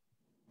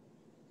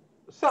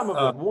 Some of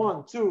them,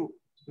 one, two.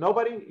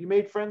 Nobody? You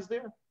made friends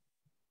there?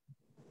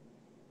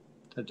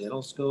 The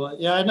dental school?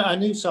 Yeah, I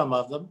knew some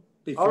of them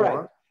before. All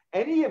right.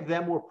 Any of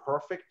them were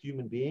perfect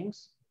human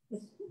beings?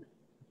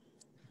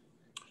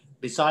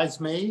 Besides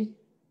me?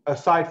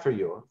 Aside for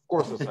you, of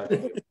course, aside for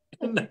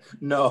you.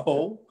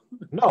 No.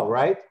 No,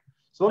 right?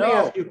 So let me No.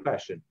 ask you a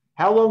question.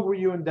 How long were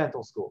you in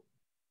dental school?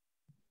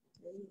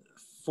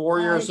 4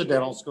 years of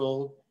dental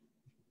school.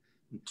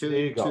 There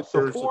you go.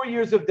 So 4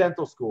 years of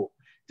dental school.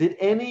 Did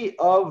any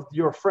of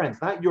your friends,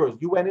 not yours,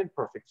 you went in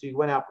perfect, so you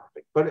went out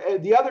perfect,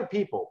 but the other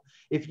people,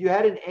 if you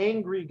had an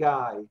angry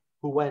guy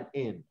who went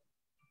in,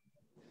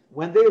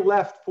 when they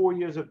left 4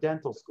 years of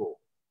dental school,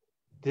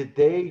 did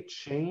they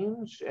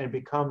change and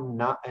become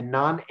not a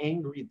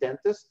non-angry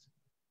dentist?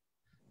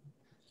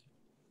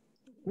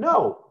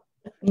 No.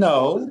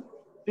 No.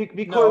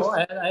 Because no,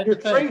 I had your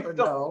to think, traits but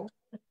no.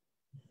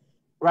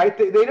 right?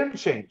 They didn't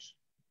change.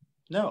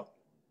 No.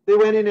 They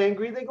went in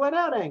angry, they went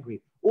out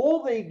angry.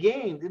 All they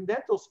gained in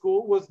dental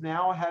school was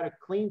now how to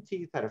clean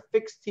teeth, how to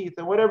fix teeth,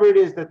 and whatever it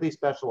is that they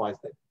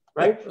specialized in,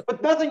 right?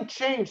 But nothing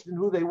changed in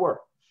who they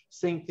were.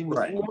 Same thing with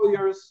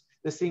lawyers,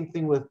 the same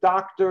thing with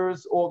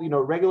doctors, all,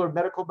 regular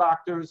medical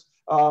doctors.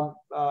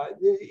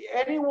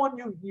 Anyone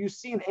you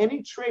see in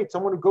any trade,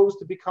 someone who goes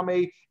to become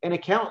an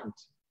accountant,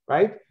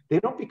 right? They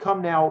don't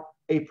become now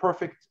a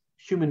perfect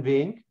human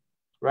being,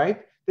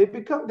 right? They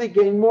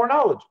gain more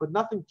knowledge, but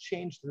nothing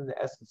changed in the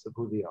essence of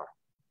who they are.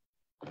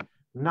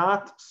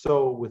 Not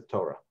so with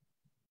Torah.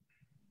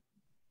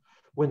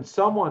 When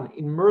someone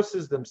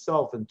immerses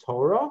themselves in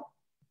Torah,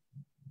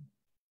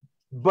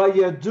 our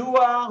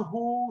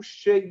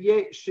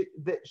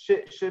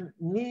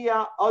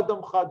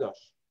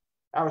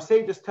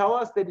sages tell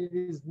us that it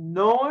is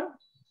known,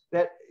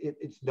 that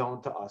it's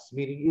known to us,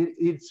 meaning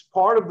it's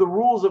part of the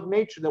rules of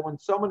nature that when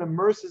someone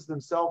immerses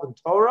themselves in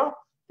Torah,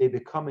 they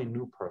become a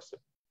new person.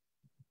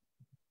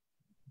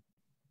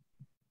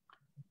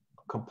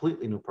 A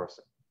completely new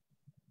person.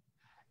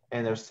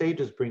 And their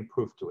sages bring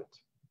proof to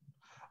it.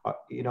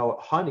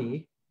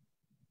 Honey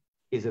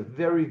is a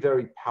very,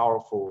 very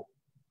powerful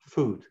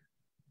food.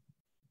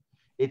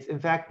 It's, in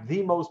fact,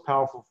 the most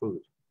powerful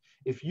food.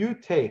 If you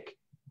take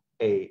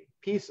a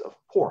piece of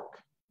pork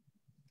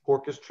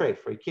is treif,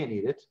 you can't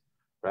eat it,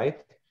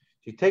 right?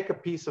 So you take a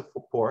piece of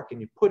pork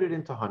and you put it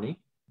into honey,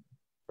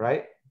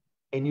 right?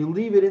 And you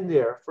leave it in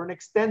there for an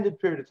extended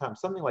period of time,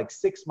 something like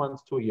 6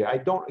 months to a year. I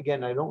don't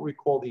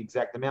recall the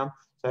exact amount,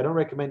 so I don't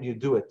recommend you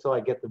do it till I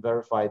get the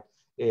verified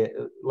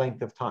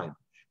length of time.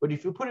 But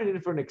if you put it in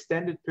for an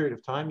extended period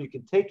of time, you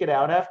can take it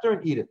out after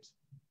and eat it.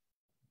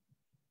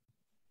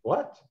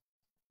 What?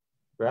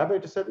 Rabbi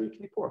just said that you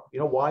can eat pork. You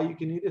know why you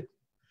can eat it?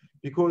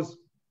 Because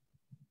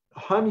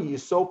honey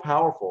is so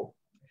powerful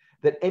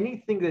that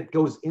anything that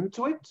goes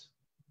into it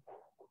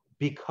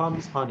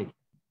becomes honey.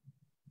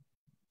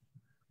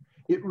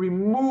 It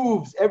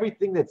removes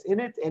everything that's in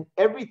it, and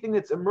everything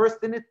that's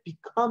immersed in it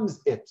becomes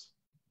it.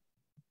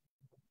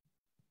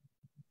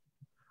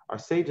 Our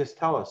sages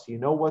tell us, you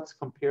know what's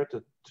compared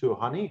to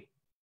honey?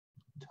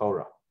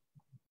 Torah.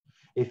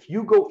 If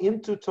you go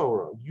into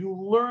Torah, you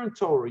learn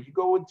Torah, you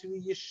go into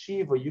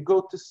yeshiva, you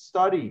go to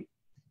study,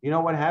 you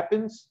know what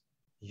happens?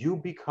 You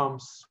become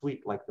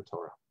sweet like the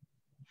Torah.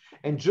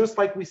 And just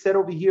like we said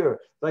over here,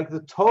 like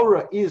the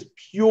Torah is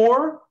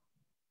pure,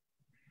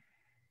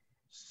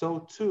 so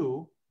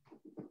too,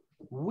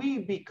 we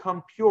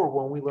become pure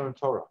when we learn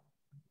Torah.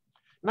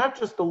 Not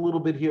just a little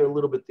bit here, a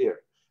little bit there,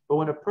 but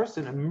when a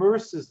person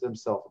immerses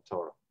themselves in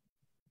Torah.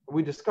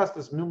 We discussed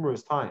this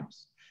numerous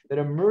times, that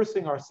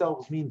immersing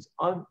ourselves means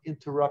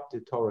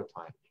uninterrupted Torah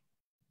time.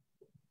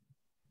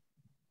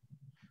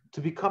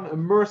 To become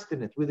immersed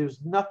in it, where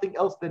there's nothing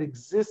else that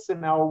exists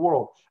in our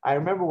world. I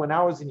remember when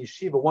I was in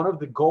yeshiva, one of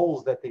the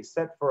goals that they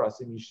set for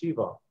us in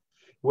yeshiva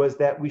was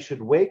that we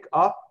should wake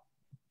up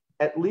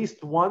at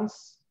least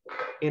once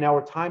in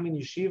our time in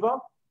yeshiva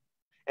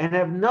and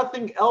have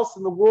nothing else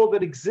in the world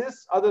that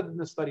exists other than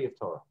the study of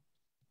Torah.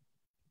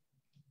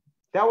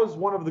 That was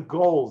one of the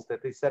goals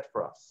that they set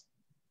for us.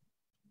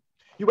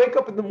 You wake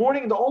up in the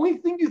morning and the only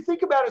thing you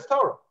think about is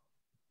Torah.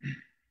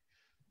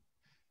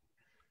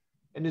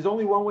 And there's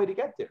only one way to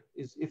get there,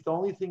 is if the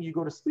only thing you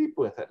go to sleep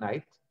with at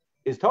night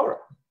is Torah,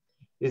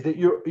 is that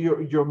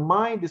your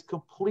mind is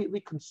completely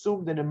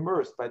consumed and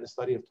immersed by the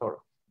study of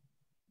Torah.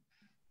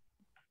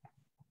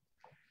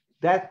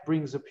 That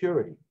brings a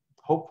purity,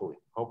 hopefully.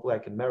 Hopefully I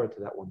can merit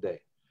to that one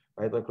day,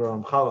 right? Like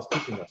Ramchal is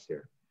teaching us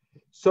here.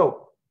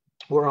 So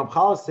what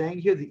Ramchal is saying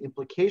here, the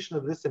implication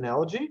of this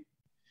analogy,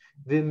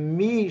 the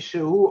mi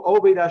shehu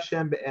obed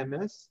Hashem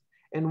be'emes,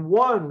 and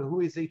one who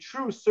is a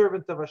true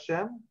servant of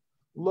Hashem,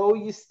 lo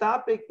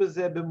yistapek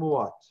b'zeh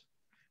b'muat,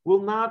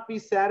 will not be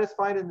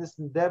satisfied in this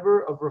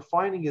endeavor of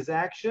refining his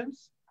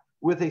actions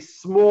with a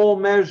small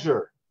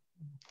measure.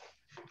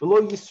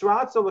 V'lo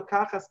yisratzo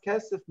l'kachas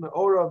kesef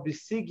me'ora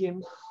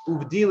b'sigim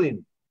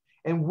uvdilim,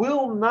 and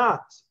will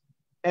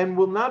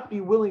not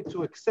be willing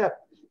to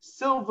accept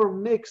silver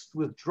mixed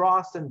with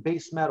dross and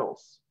base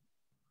metals.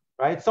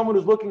 Right? Someone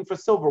who's looking for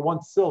silver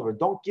wants silver.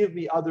 Don't give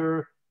me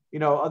other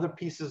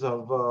pieces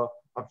of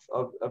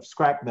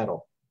scrap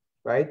metal.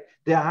 Right?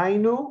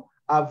 Dehainu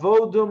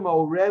avodum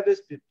orevis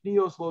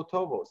b'pnios lo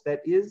tovos.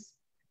 That is,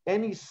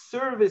 any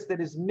service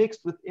that is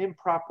mixed with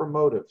improper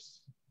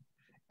motives.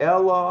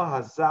 Ella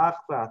hazach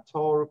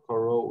v'ator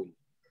koroi.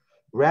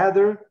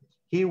 Rather,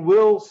 he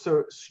will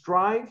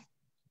strive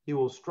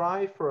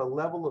for a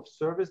level of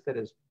service that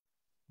is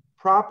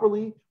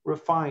properly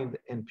refined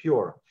and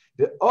pure.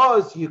 The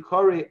oz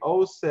yikari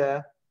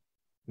ose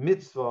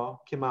mitzvah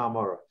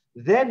kima'amara.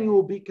 Then you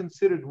will be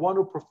considered one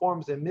who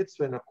performs a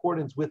mitzvah in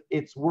accordance with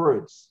its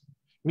words,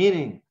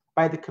 meaning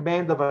by the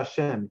command of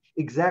Hashem,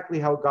 exactly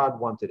how God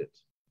wanted it.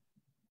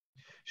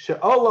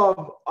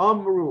 She'olav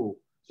amru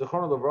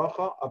zechron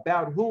levracha,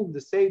 about whom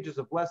the sages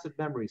of blessed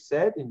memory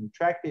said in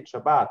Tractate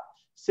Shabbat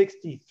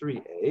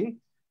 63a,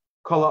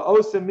 Kala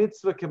osa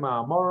mitzvah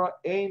kema'amara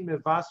ein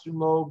mevasrin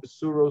lo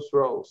besuros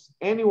roos.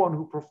 Anyone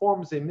who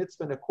performs a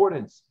mitzvah in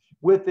accordance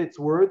with its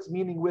words,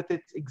 meaning with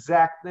its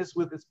exactness,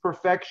 with its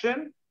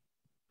perfection,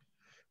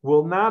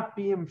 will not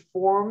be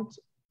informed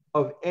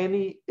of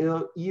any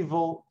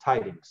evil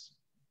tidings.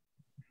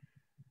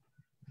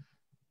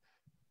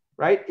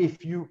 Right?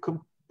 If you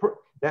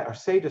that our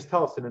sages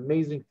tell us an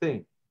amazing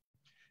thing,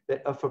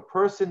 that if a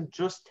person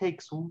just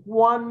takes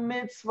one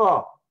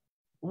mitzvah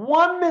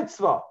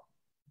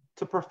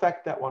to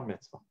perfect that one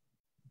mitzvah,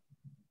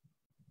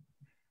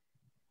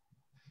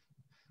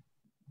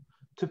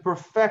 to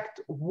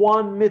perfect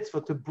one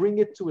mitzvah, to bring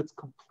it to its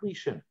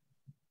completion.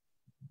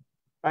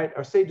 Right?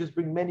 Our sages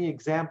bring many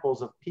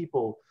examples of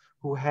people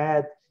who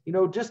had, it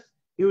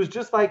was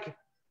just like,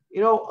 a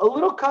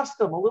little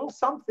custom, a little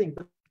something,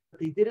 but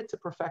they did it to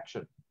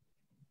perfection.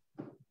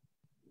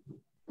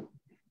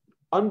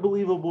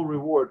 Unbelievable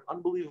reward,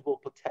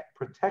 unbelievable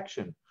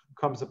protection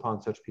comes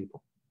upon such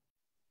people.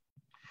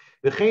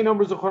 The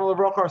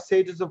our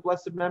sages of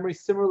blessed memory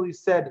similarly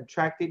said in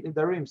Tractate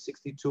Nidarim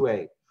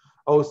 62a,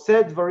 O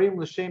said Dvarim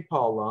l'shem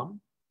pa'olam,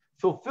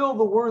 fulfill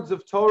the words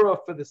of Torah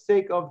for the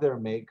sake of their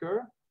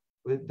maker,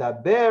 with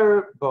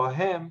daber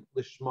bohem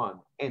lishman,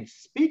 and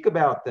speak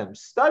about them,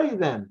 study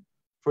them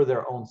for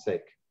their own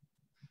sake.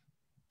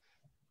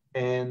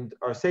 And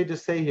our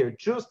sages say here,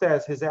 just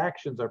as his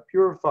actions are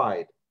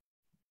purified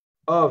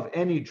of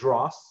any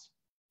dross,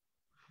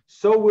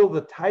 so will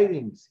the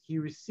tidings he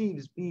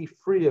receives be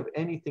free of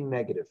anything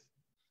negative.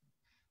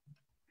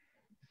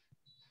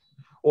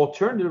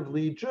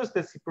 Alternatively, just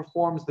as he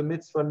performs the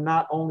mitzvah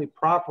not only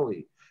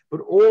properly,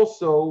 but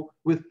also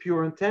with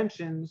pure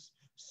intentions,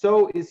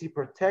 so is he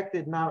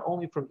protected not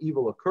only from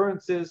evil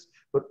occurrences,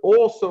 but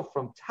also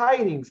from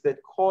tidings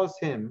that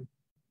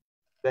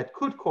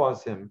could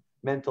cause him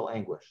mental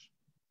anguish.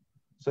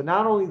 So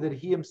not only that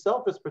he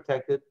himself is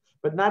protected,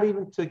 but not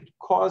even to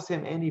cause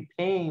him any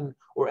pain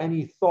or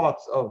any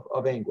thoughts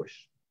of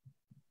anguish.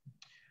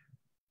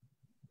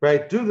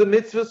 Right? Do the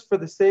mitzvahs for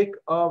the sake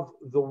of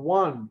the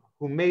one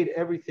who made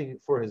everything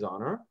for his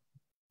honor,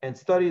 and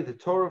study the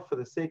Torah for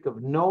the sake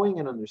of knowing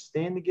and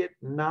understanding it,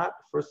 not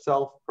for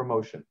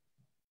self-promotion.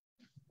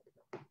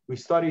 We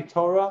study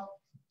Torah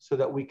so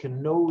that we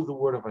can know the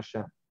word of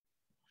Hashem,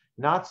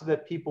 not so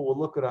that people will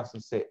look at us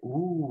and say,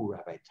 ooh,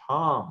 Rabbi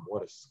Tom,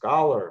 what a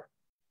scholar,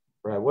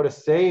 right? What a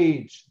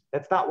sage.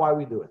 That's not why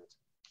we do it.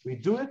 We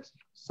do it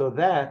so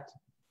that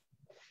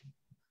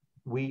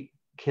we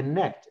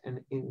connect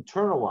and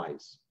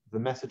internalize the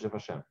message of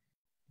Hashem,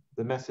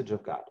 the message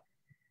of God.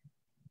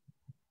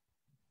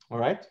 All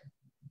right?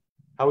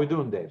 How are we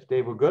doing, Dave?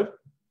 Dave, we're good?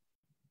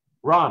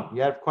 Ron,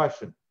 you have a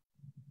question?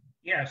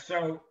 Yeah,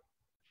 so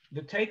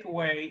the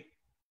takeaway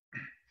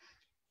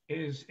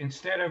is,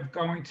 instead of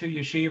going to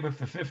yeshiva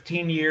for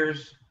 15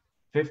 years,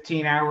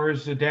 15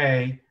 hours a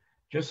day,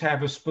 just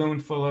have a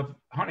spoonful of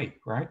honey,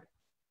 right?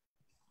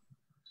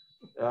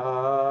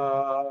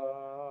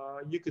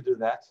 You could do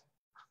that.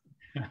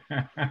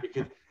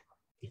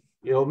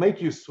 It'll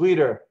make you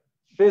sweeter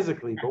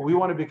physically, but we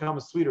want to become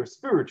sweeter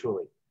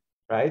spiritually,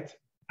 right?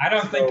 I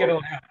don't think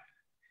it'll happen.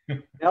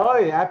 No,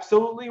 it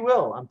absolutely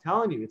will. I'm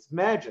telling you, it's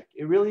magic.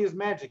 It really is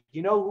magic.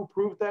 You know who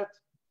proved that?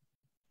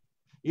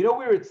 You know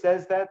where it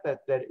says that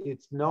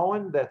it's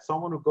known that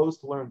someone who goes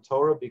to learn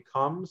Torah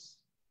becomes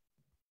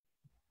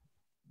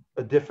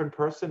a different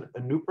person, a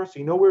new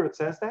person? You know where it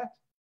says that?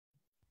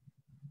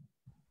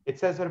 It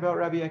says that about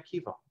Rabbi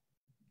Akiva.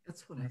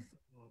 That's what I thought.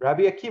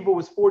 Rabbi Akiva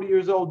was 40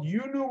 years old.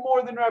 You knew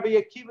more than Rabbi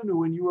Akiva knew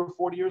when you were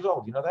 40 years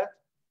old. You know that?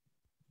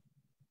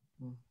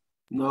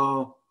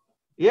 No.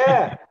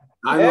 Yeah.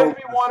 I know.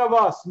 Every one of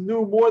us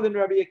knew more than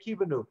Rabbi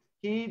Akiva knew.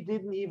 He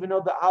didn't even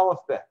know the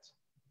alphabet.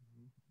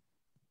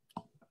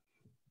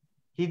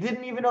 He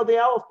didn't even know the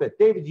alphabet.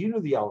 David, you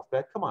knew the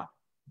alphabet. Come on.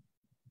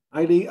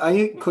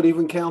 I could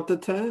even count to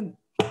 10.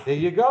 There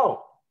you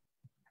go.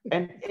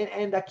 And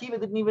Akiva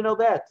didn't even know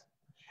that.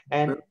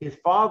 And his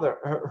father,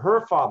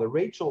 her father,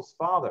 Rachel's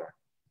father,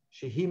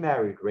 he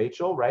married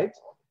Rachel, right?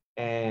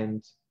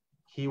 And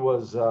he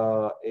was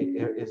her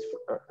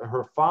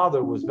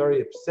father was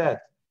very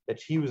upset that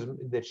she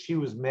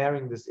was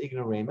marrying this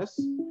ignoramus,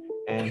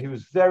 and he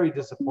was very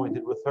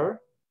disappointed with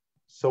her.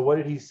 So what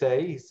did he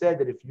say? He said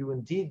that if you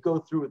indeed go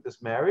through with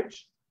this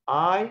marriage,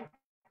 I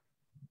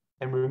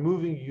am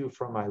removing you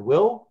from my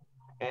will,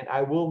 and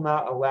I will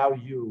not allow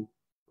you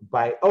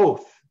by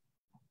oath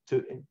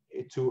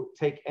to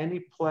take any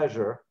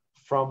pleasure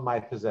from my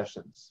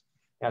possessions.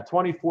 Now,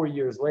 24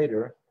 years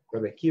later,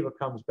 Rabbi Akiva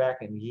comes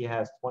back and he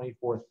has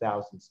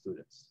 24,000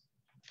 students.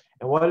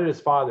 And what did his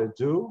father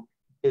do?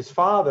 His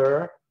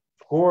father,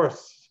 of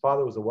course, his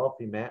father was a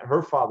wealthy man.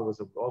 Her father was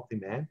a wealthy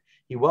man.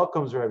 He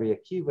welcomes Rabbi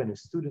Akiva and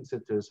his students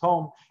into his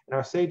home. And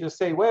our sages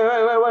say,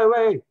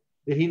 wait.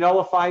 Did he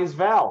nullify his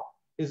vow,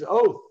 his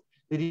oath?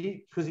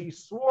 Because he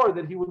swore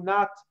that he would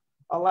not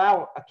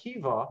allow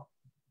Akiva,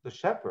 the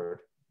shepherd,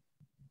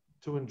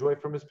 to enjoy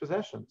from his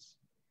possessions.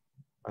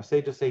 Our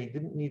sages say he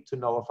didn't need to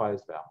nullify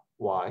his vow.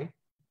 Why?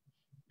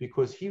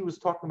 Because he was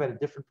talking about a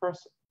different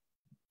person.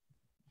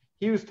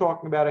 He was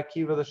talking about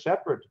Akiva the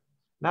shepherd,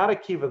 not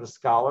Akiva the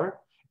scholar.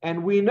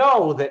 And we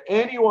know that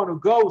anyone who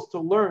goes to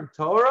learn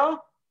Torah,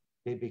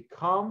 they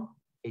become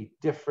a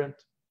different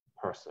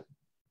person.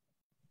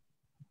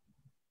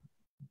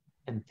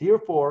 And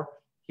therefore,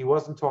 he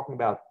wasn't talking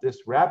about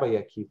this Rabbi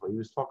Akiva. He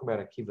was talking about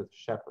Akiva the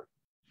shepherd.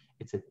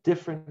 It's a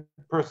different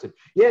person.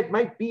 Yeah, it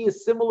might be a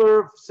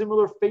similar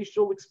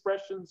facial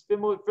expressions,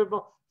 similar.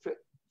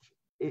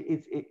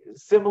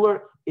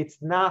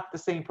 It's not the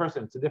same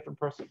person. It's a different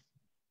person.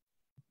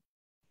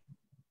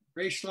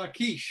 Reish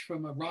Lakish,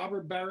 from a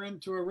robber baron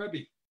to a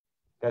Rebbe.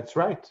 That's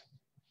right.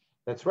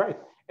 That's right.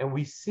 And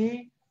we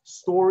see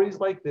stories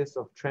like this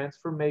of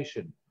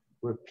transformation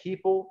where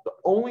people,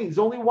 there's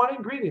only one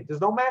ingredient.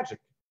 There's no magic.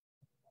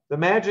 The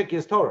magic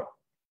is Torah.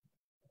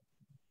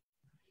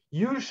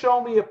 You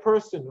show me a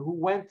person who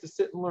went to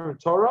sit and learn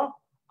Torah,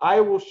 I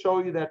will show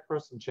you that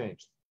person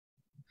changed.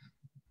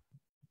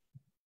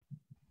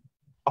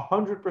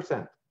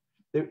 100%.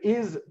 There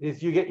is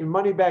you get your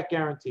money back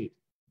guaranteed.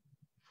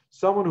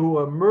 Someone who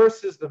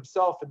immerses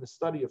themselves in the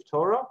study of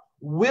Torah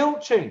will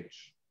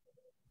change.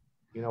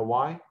 You know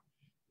why?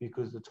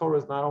 Because the Torah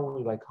is not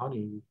only like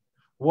honey.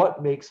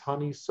 What makes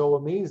honey so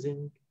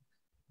amazing?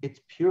 It's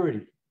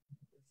purity.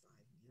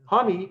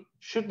 Honey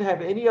shouldn't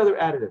have any other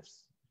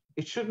additives.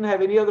 It shouldn't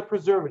have any other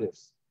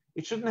preservatives.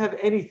 It shouldn't have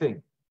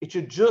anything. It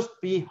should just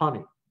be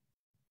honey.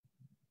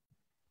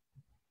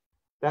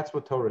 That's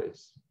what Torah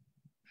is.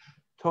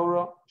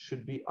 Torah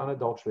should be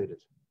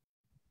unadulterated.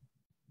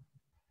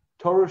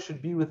 Torah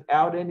should be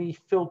without any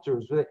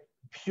filters, with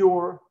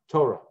pure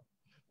Torah.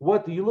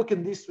 What do you look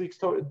in this week's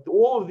Torah?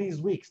 All of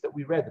these weeks that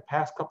we read, the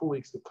past couple of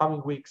weeks, the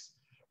coming weeks,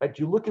 right?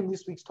 You look in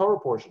this week's Torah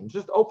portion.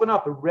 Just open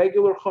up a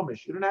regular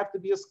Chumash. You don't have to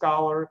be a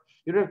scholar.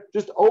 You don't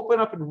just open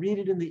up and read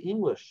it in the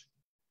English,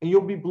 and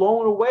you'll be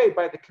blown away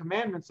by the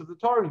commandments of the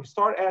Torah. You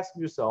start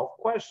asking yourself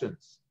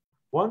questions.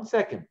 1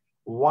 second.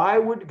 Why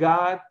would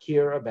God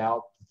care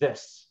about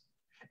this?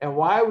 And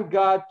why would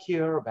God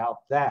care about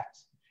that?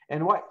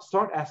 And why?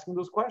 Start asking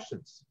those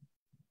questions.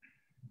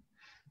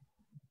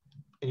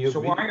 And you'll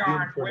So be why in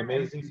aren't for an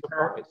amazing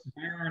surprise.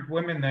 why aren't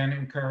women then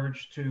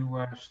encouraged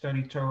to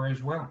study Torah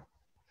as well?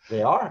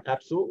 They are,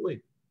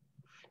 absolutely.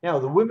 Now,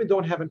 the women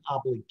don't have an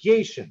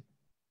obligation.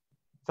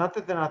 It's not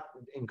that they're not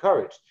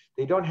encouraged.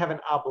 They don't have an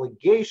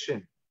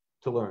obligation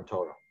to learn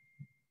Torah.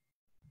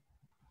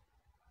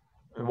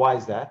 And why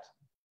is that?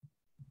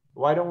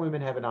 Why don't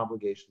women have an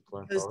obligation to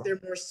learn Because Torah? they're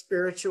more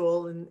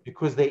spiritual and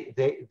Because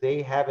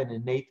they have an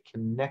innate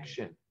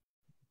connection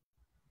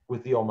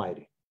with the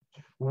Almighty.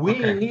 We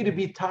Okay. need to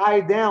be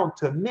tied down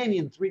to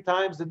minyan 3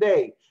 times a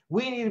day.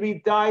 We need to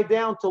be tied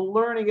down to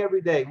learning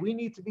every day. We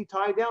need to be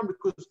tied down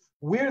because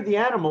we're the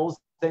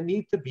animals that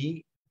need to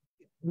be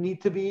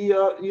with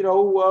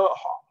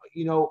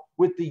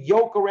the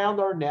yoke around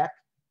our neck,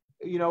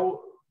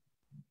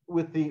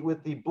 with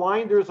the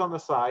blinders on the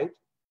side,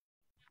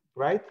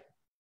 right?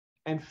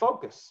 And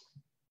focus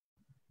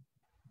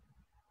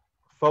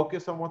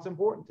on what's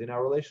important in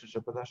our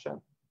relationship with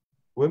Hashem.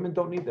 Women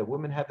don't need that.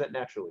 Women have that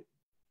naturally.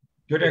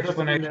 Good It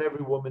doesn't mean explanation. that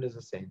every woman is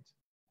a saint.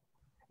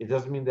 It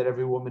doesn't mean that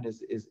every woman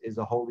is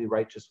a holy,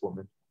 righteous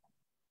woman,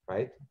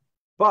 right?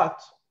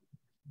 But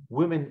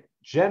women,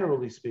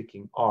 generally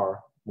speaking,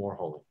 are more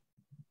holy.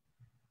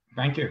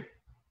 Thank you.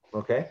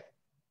 Okay?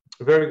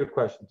 Very good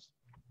questions.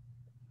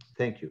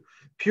 Thank you.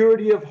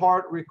 Purity of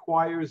heart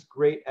requires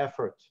great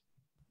effort.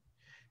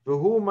 We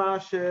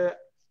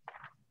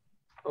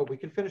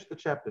can finish the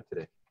chapter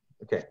today.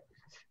 Okay.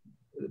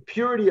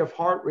 Purity of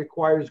heart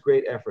requires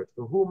great effort.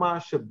 The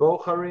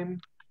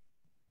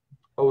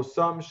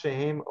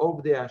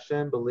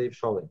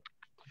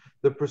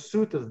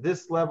pursuit of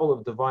this level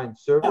of divine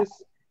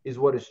service is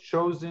what is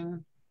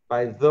chosen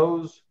by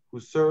those who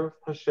serve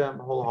Hashem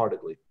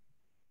wholeheartedly.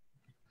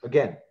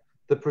 Again,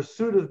 the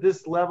pursuit of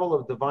this level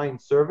of divine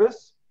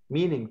service,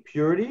 meaning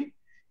purity,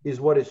 is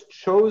what is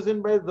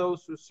chosen by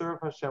those who serve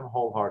Hashem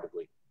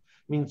wholeheartedly.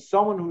 Means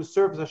someone who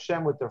serves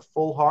Hashem with their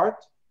full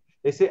heart,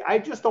 they say, I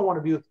just don't want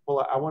to be with full,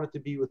 I want it to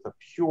be with a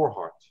pure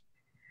heart.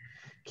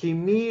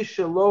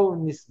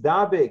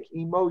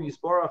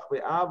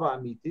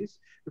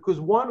 Because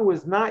one who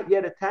has not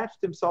yet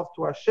attached himself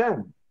to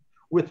Hashem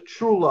with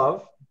true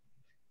love,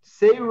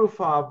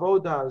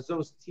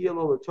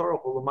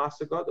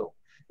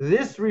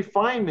 this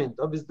refinement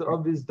of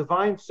his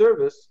divine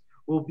service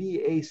will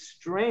be a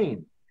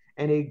strain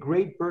and a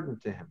great burden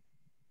to him.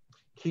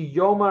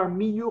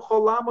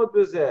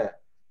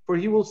 For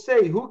he will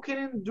say, who can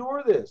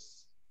endure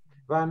this?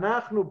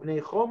 V'anachnu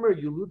bnei chomer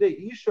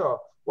yuludei isha.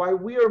 Why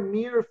we are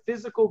mere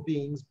physical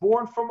beings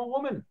born from a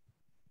woman,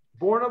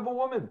 born of a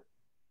woman.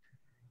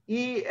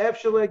 We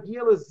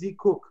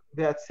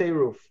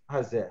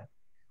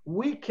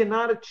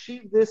cannot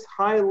achieve this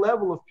high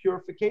level of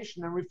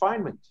purification and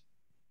refinement.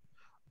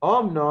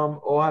 However,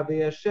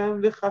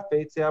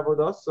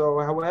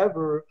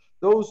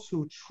 those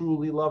who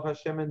truly love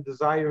Hashem and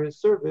desire His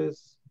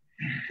service,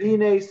 they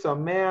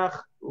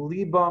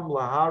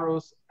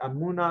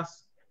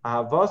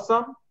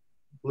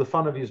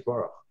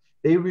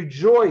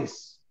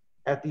rejoice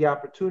at the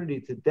opportunity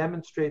to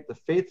demonstrate the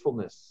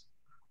faithfulness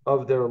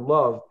of their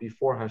love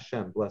before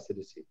Hashem, blessed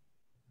is He.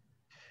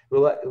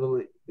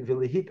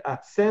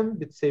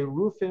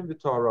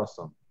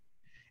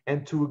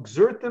 And to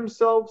exert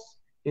themselves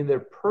in their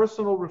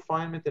personal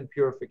refinement and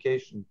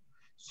purification,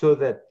 so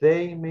that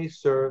they may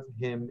serve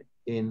Him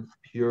in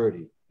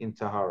purity, in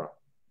Tahara.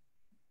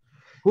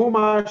 And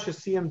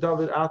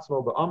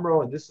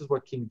this is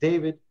what King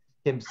David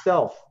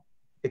himself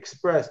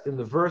expressed in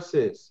the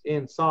verses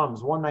in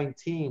Psalms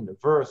 119,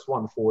 verse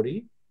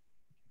 140.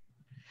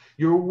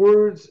 Your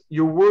word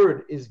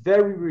is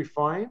very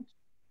refined,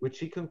 which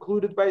he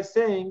concluded by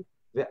saying,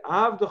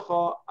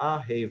 Ve'avdecha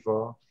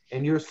aheva,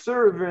 and your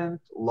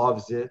servant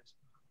loves it.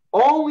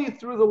 Only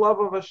through the love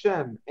of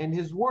Hashem and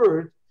His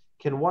word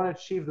can one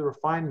achieve the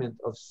refinement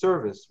of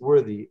service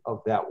worthy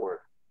of that word.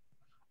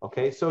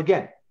 Okay, so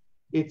again,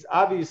 it's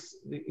obvious,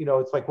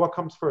 it's like what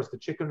comes first, the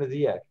chicken or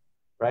the egg,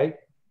 right?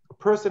 A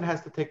person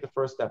has to take the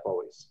first step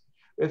always.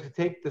 We have to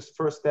take this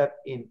first step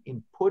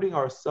in putting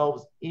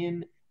ourselves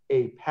in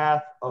a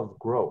path of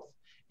growth,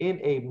 in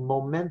a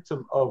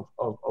momentum of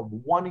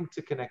wanting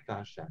to connect to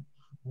Hashem.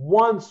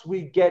 Once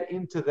we get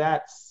into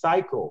that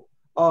cycle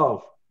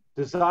of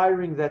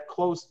desiring that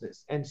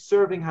closeness and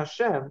serving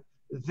Hashem,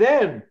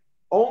 then,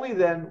 only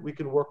then, we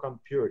can work on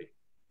purity.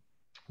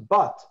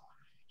 But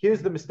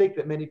here's the mistake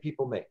that many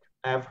people make.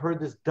 I've heard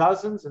this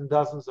dozens and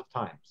dozens of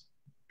times,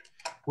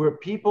 where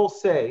people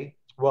say,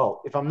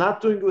 well, if I'm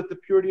not doing it with the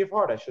purity of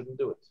heart, I shouldn't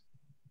do it.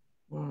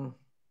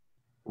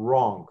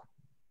 Wrong.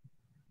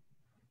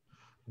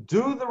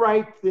 Do the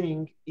right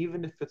thing,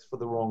 even if it's for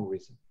the wrong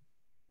reason.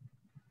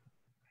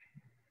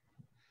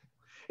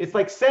 It's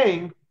like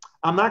saying,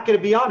 I'm not going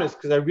to be honest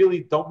because I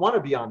really don't want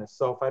to be honest.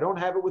 So if I don't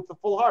have it with the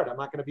full heart, I'm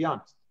not going to be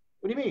honest.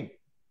 What do you mean?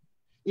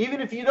 Even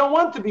if you don't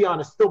want to be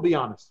honest, still be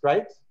honest,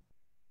 right?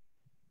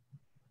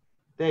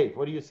 Dave,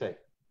 what do you say?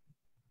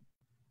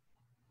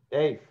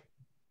 Dave.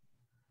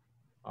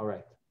 All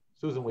right.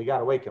 Susan, we got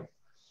to wake him.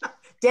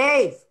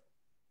 Dave.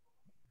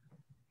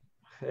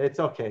 It's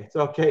okay. It's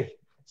okay.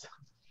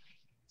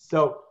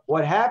 So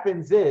what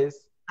happens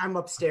is... I'm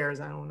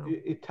upstairs. I don't know.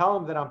 You tell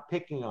him that I'm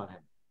picking on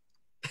him.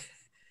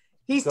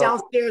 He's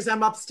downstairs.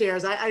 I'm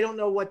upstairs. I don't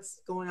know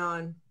what's going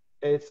on.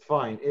 It's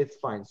fine. It's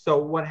fine. So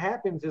what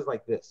happens is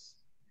like this,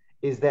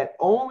 is that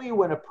only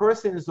when a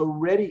person is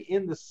already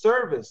in the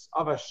service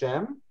of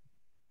Hashem,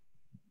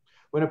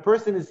 when a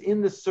person is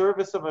in the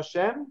service of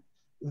Hashem,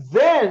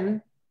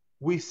 then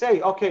we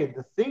say, okay,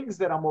 the things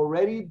that I'm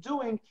already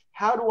doing,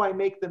 how do I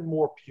make them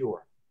more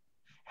pure?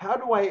 How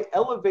do I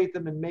elevate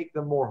them and make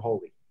them more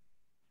holy?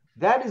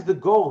 That is the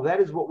goal.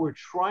 That is what we're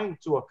trying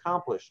to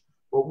accomplish.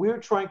 What we're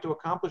trying to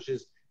accomplish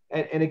is,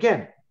 and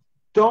again,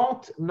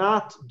 don't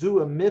not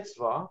do a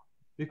mitzvah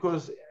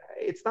because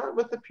it's not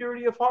with the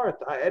purity of heart.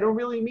 I don't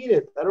really mean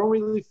it. I don't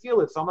really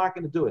feel it, so I'm not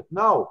going to do it.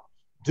 No,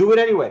 do it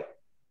anyway.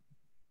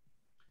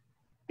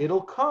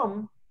 It'll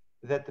come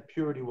that the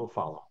purity will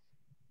follow.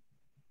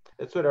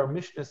 That's what our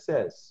Mishnah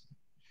says.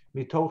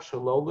 Mitoch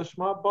shelo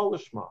lishma ba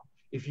lishma.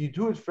 If you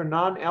do it for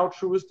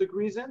non-altruistic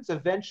reasons,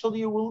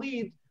 eventually it will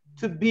lead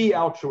to be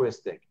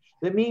altruistic.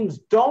 That means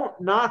don't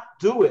not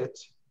do it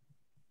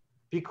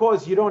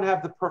because you don't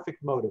have the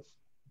perfect motive.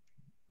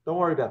 Don't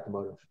worry about the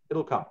motive.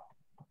 It'll come.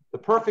 The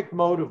perfect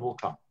motive will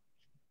come.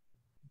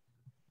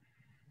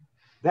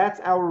 That's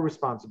our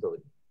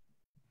responsibility.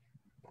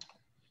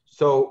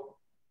 So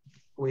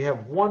we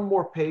have one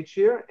more page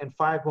here and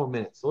 5 more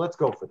minutes. So let's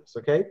go for this,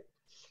 okay?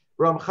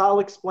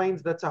 Ramchal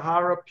explains that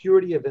Tahara,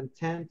 purity of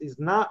intent, is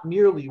not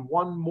merely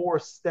one more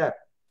step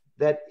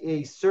that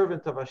a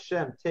servant of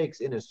Hashem takes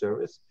in his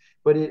service,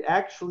 but it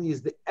actually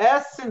is the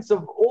essence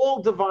of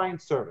all divine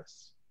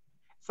service.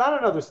 It's not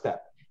another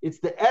step. It's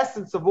the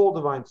essence of all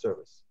divine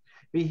service.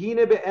 In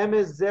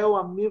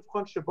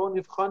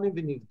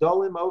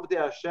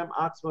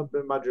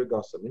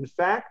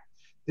fact,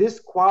 this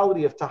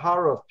quality of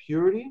Tahara, of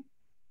purity,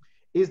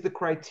 is the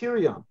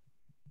criterion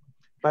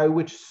by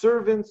which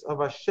servants of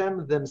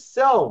Hashem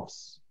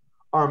themselves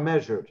are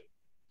measured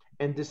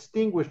and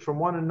distinguished from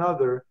one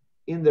another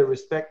in their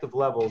respective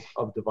levels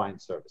of divine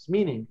service.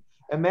 Meaning,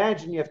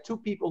 imagine you have 2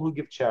 people who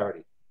give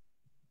charity.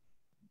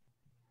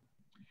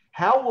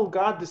 How will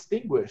God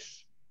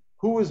distinguish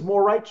who is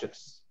more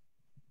righteous?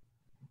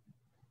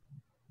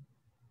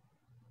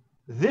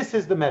 This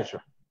is the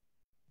measure.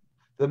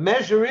 The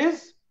measure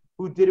is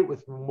who did it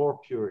with more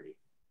purity.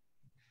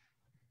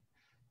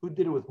 Who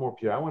did it with more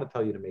purity? I want to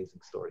tell you an amazing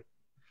story.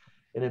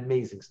 An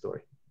amazing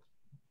story.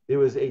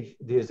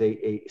 there's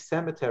a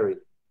cemetery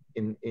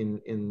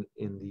in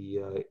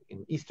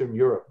Eastern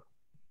Europe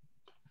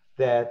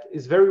that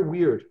is very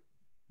weird.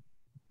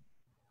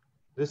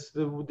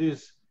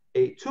 There's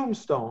a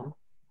tombstone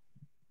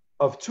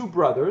of two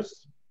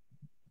brothers,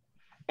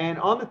 and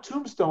on the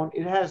tombstone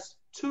it has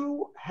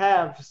two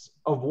halves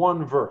of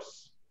one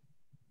verse.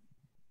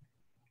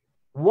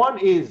 One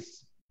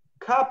is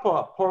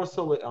kappa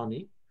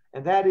porcelaini,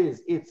 and that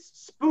is its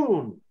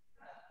spoon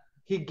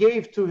he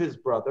gave to his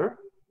brother.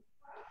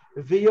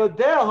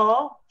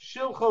 V'yodeha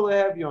shilcha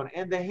lehavyon,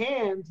 and the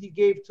hand he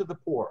gave to the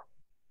poor.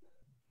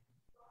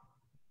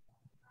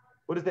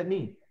 What does that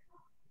mean?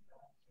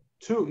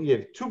 You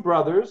have two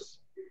brothers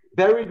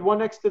buried one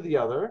next to the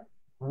other,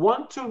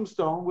 one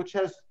tombstone which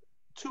has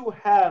two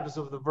halves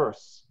of the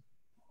verse.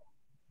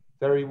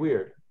 Very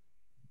weird.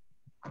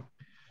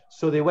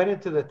 So they went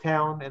into the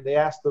town and they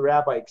asked the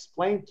rabbi,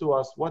 explain to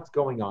us what's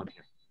going on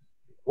here.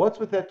 What's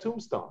with that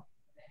tombstone?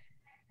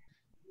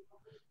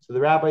 So the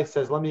rabbi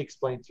says, let me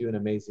explain to you an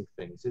amazing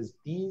thing. He says,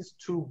 these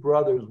two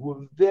brothers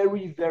were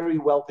very, very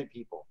wealthy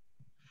people.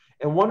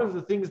 And one of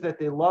the things that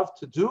they loved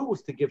to do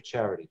was to give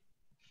charity.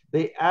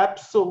 They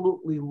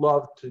absolutely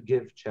loved to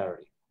give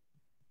charity.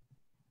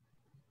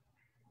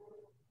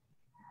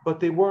 But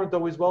they weren't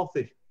always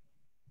wealthy.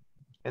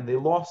 And they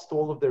lost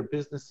all of their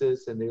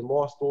businesses and they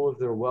lost all of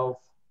their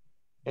wealth.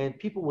 And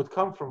people would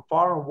come from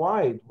far and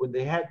wide when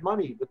they had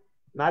money, but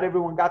not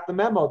everyone got the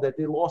memo that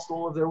they lost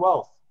all of their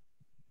wealth.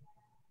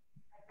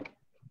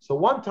 So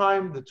one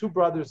time, the two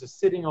brothers are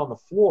sitting on the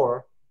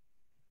floor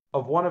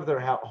of one of their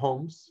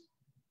homes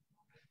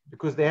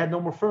because they had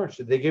no more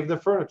furniture. They gave their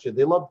furniture.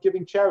 They loved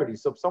giving charity.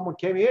 So if someone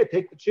came here,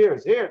 take the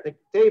chairs, here, take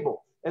the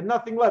table, and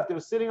nothing left. They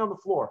were sitting on the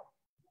floor.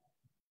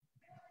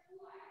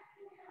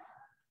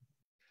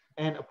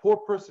 And a poor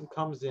person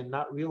comes in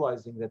not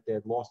realizing that they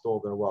had lost all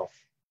their wealth.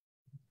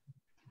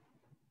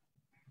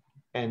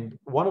 And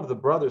one of the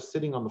brothers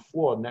sitting on the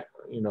floor,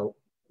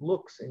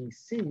 looks and he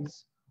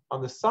sees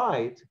on the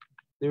side,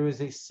 there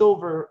is a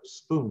silver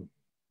spoon.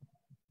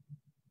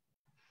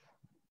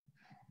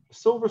 A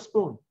silver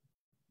spoon.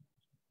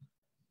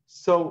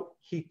 So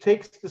he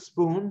takes the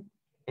spoon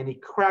and he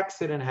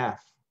cracks it in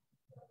half.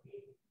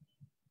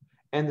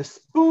 And the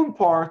spoon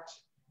part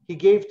he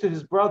gave to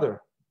his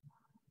brother.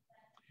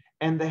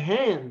 And the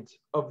hand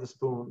of the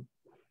spoon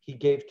he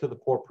gave to the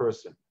poor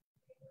person.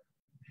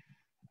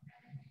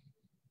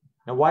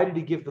 Now, why did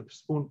he give the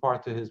spoon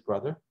part to his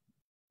brother?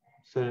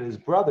 So that his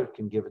brother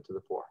can give it to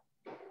the poor.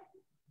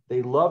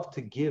 They love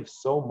to give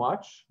so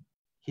much.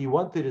 He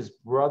wanted his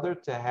brother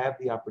to have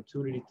the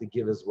opportunity to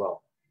give as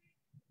well.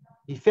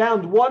 He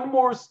found one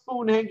more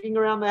spoon hanging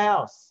around the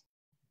house.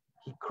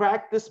 He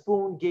cracked the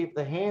spoon, gave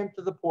the hand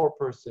to the poor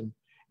person,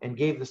 and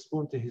gave the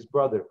spoon to his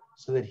brother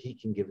so that he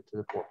can give it to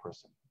the poor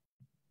person.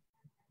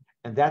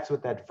 And that's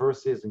what that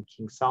verse is in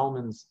King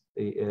Solomon's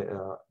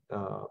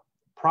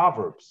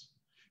Proverbs,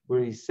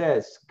 where he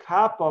says,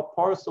 Kappa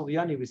Parsel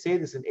Yani. We say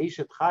this in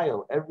Eshet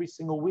Chayil every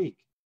single week.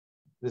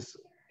 This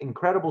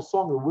incredible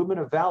song, the Women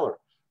of Valor,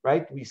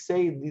 right? We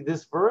say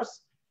this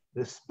verse,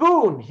 the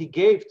spoon he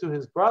gave to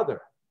his brother,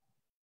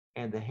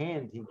 and the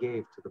hand he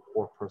gave to the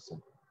poor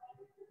person.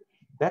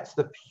 That's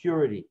the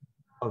purity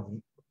of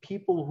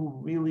people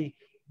who really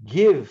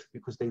give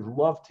because they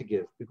love to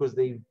give, because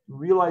they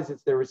realize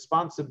it's their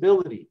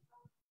responsibility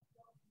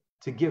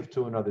to give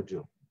to another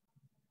Jew,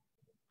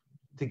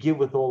 to give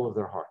with all of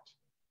their heart.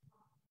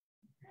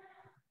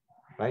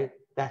 Right?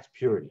 That's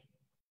purity.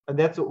 And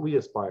that's what we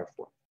aspire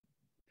for.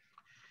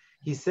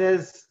 He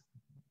says,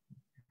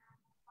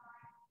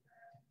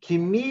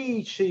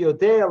 Kimi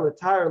sheyodea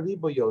l'tayar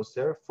libo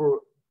yoser, for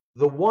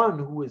the one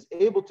who is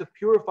able to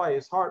purify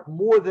his heart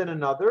more than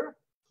another,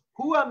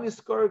 hu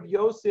hamiskarav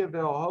yoser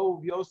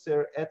ve'ohov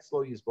yoser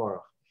etzlo yisbarach.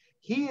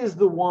 He is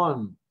the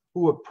one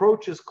who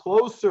approaches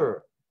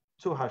closer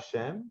to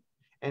Hashem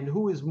and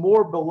who is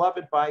more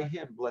beloved by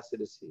him. Blessed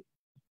is he.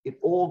 It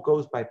all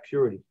goes by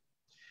purity.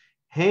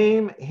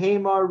 Heim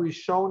Hema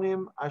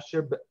Rishonim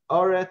Asher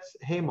Be'aretz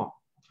Hema.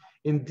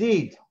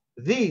 Indeed,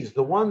 these,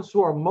 the ones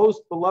who are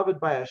most beloved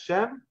by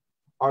Hashem,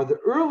 are the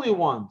early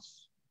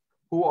ones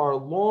who are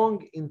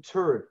long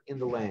interred in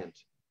the land,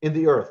 in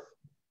the earth.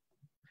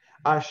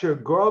 Asher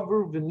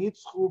Gravru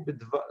V'nitzchu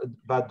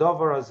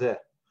B'davar Hazeh,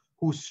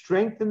 who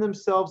strengthened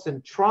themselves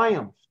and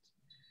triumphed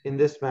in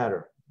this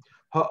matter.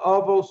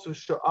 Ha'avos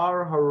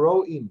U'sha'ar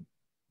Haroim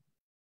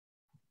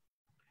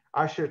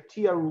Asher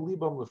Tiaru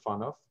Libam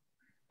Lefanav.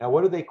 Now,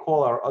 what do they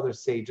call our other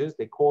sages?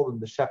 They call them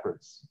the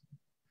shepherds,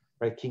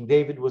 right? King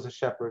David was a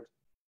shepherd.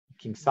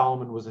 King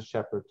Solomon was a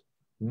shepherd.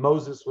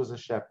 Moses was a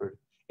shepherd.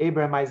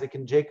 Abraham, Isaac,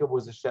 and Jacob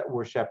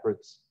were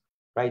shepherds,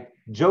 right?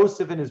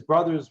 Joseph and his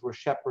brothers were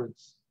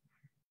shepherds.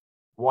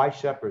 Why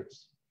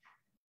shepherds?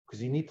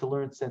 Because you need to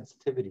learn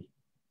sensitivity.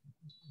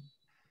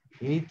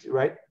 You need to,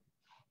 right?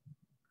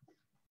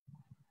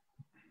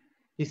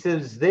 He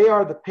says they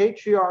are the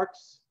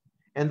patriarchs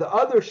and the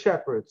other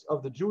shepherds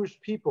of the Jewish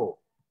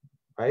people,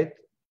 right?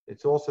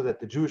 It's also that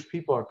the Jewish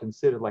people are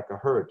considered like a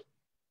herd,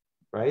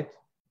 right?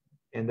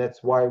 And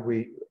that's why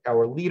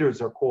our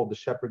leaders are called the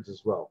shepherds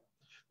as well.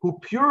 who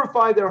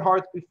purify their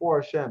hearts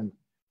before Hashem.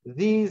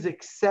 These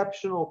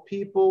exceptional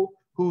people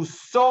whose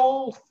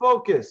sole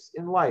focus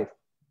in life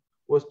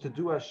was to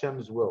do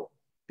Hashem's will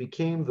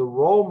became the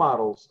role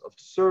models of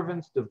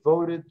servants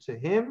devoted to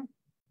Him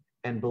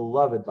and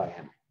beloved by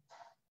Him.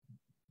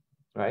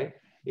 Right?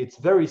 It's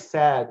very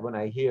sad when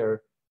I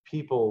hear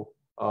people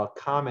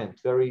comment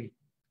very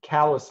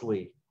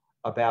callously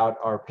about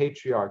our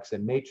patriarchs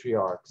and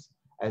matriarchs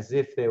as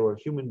if they were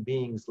human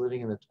beings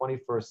living in the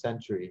 21st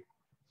century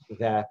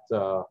that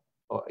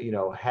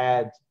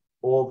had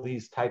all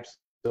these types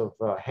of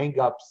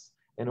hang-ups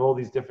and all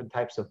these different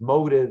types of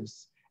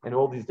motives and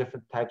all these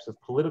different types of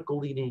political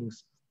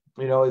leanings,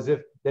 as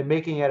if they're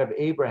making out of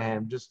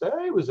Abraham just,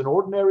 he was an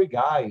ordinary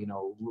guy,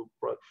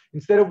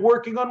 instead of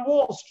working on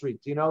Wall Street,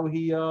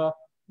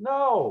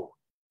 no,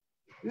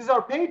 this is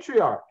our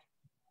patriarch,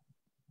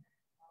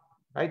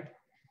 right?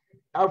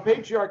 Our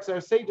patriarchs, our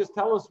sages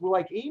tell us we're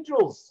like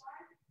angels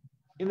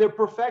in their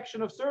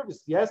perfection of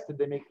service. Yes, did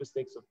they make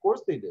mistakes? Of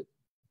course they did.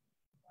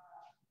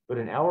 But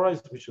in our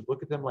eyes, we should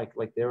look at them like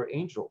they're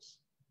angels,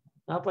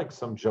 not like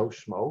some Joe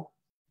Schmo.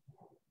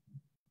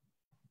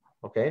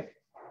 Okay?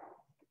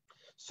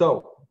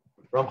 So,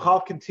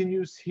 Ramchal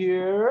continues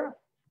here.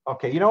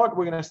 Okay, you know what?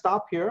 We're going to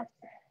stop here.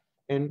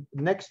 And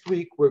next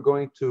week, we're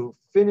going to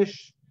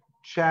finish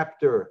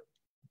chapter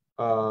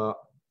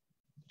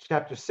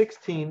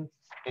 16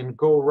 and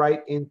go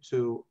right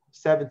into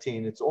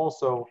 17. It's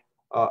also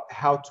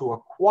how to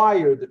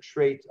acquire the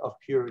trait of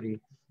purity.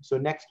 So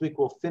next week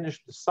we'll finish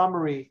the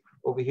summary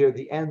over here,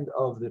 the end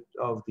of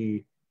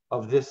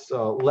this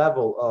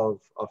level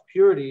of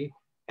purity,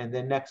 and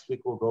then next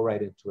week we'll go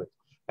right into it.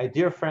 My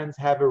dear friends,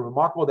 have a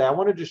remarkable day. I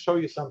wanted to show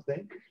you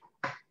something.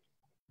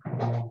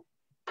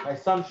 My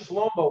son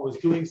Shlomo was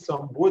doing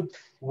some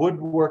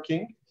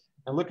woodworking,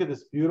 and look at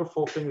this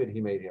beautiful thing that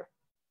he made here.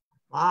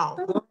 Wow.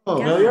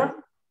 Familiar?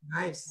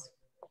 Nice.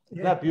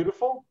 Isn't that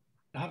beautiful?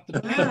 Wow.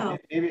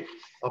 Maybe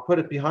I'll put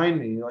it behind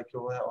me, like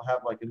you'll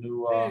have like a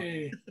new.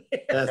 Hey.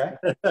 Okay.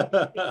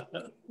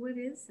 What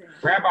is that?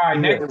 Rabbi,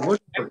 next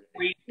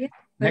week, Yeah,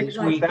 next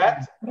like week,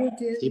 That? you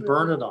did, He but-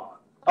 burned it on.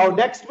 Oh,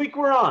 next week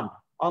we're on.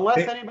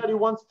 Unless anybody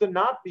wants to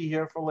not be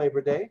here for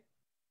Labor Day,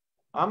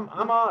 I'm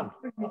on.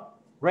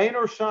 Rain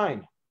or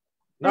shine,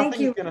 Thank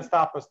nothing's you. going to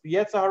stop us. The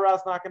Yetzer Hara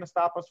is not going to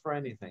stop us for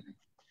anything.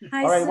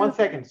 Hi, All right, Sue. 1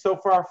 second. So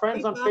for our friends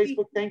Hey, on Bobby.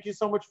 Facebook, thank you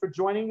so much for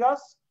joining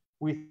us.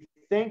 We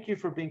thank you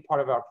for being part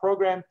of our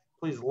program.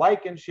 Please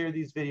like and share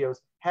these videos.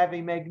 Have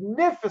a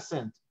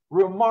magnificent,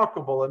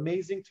 remarkable,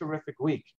 amazing, terrific week.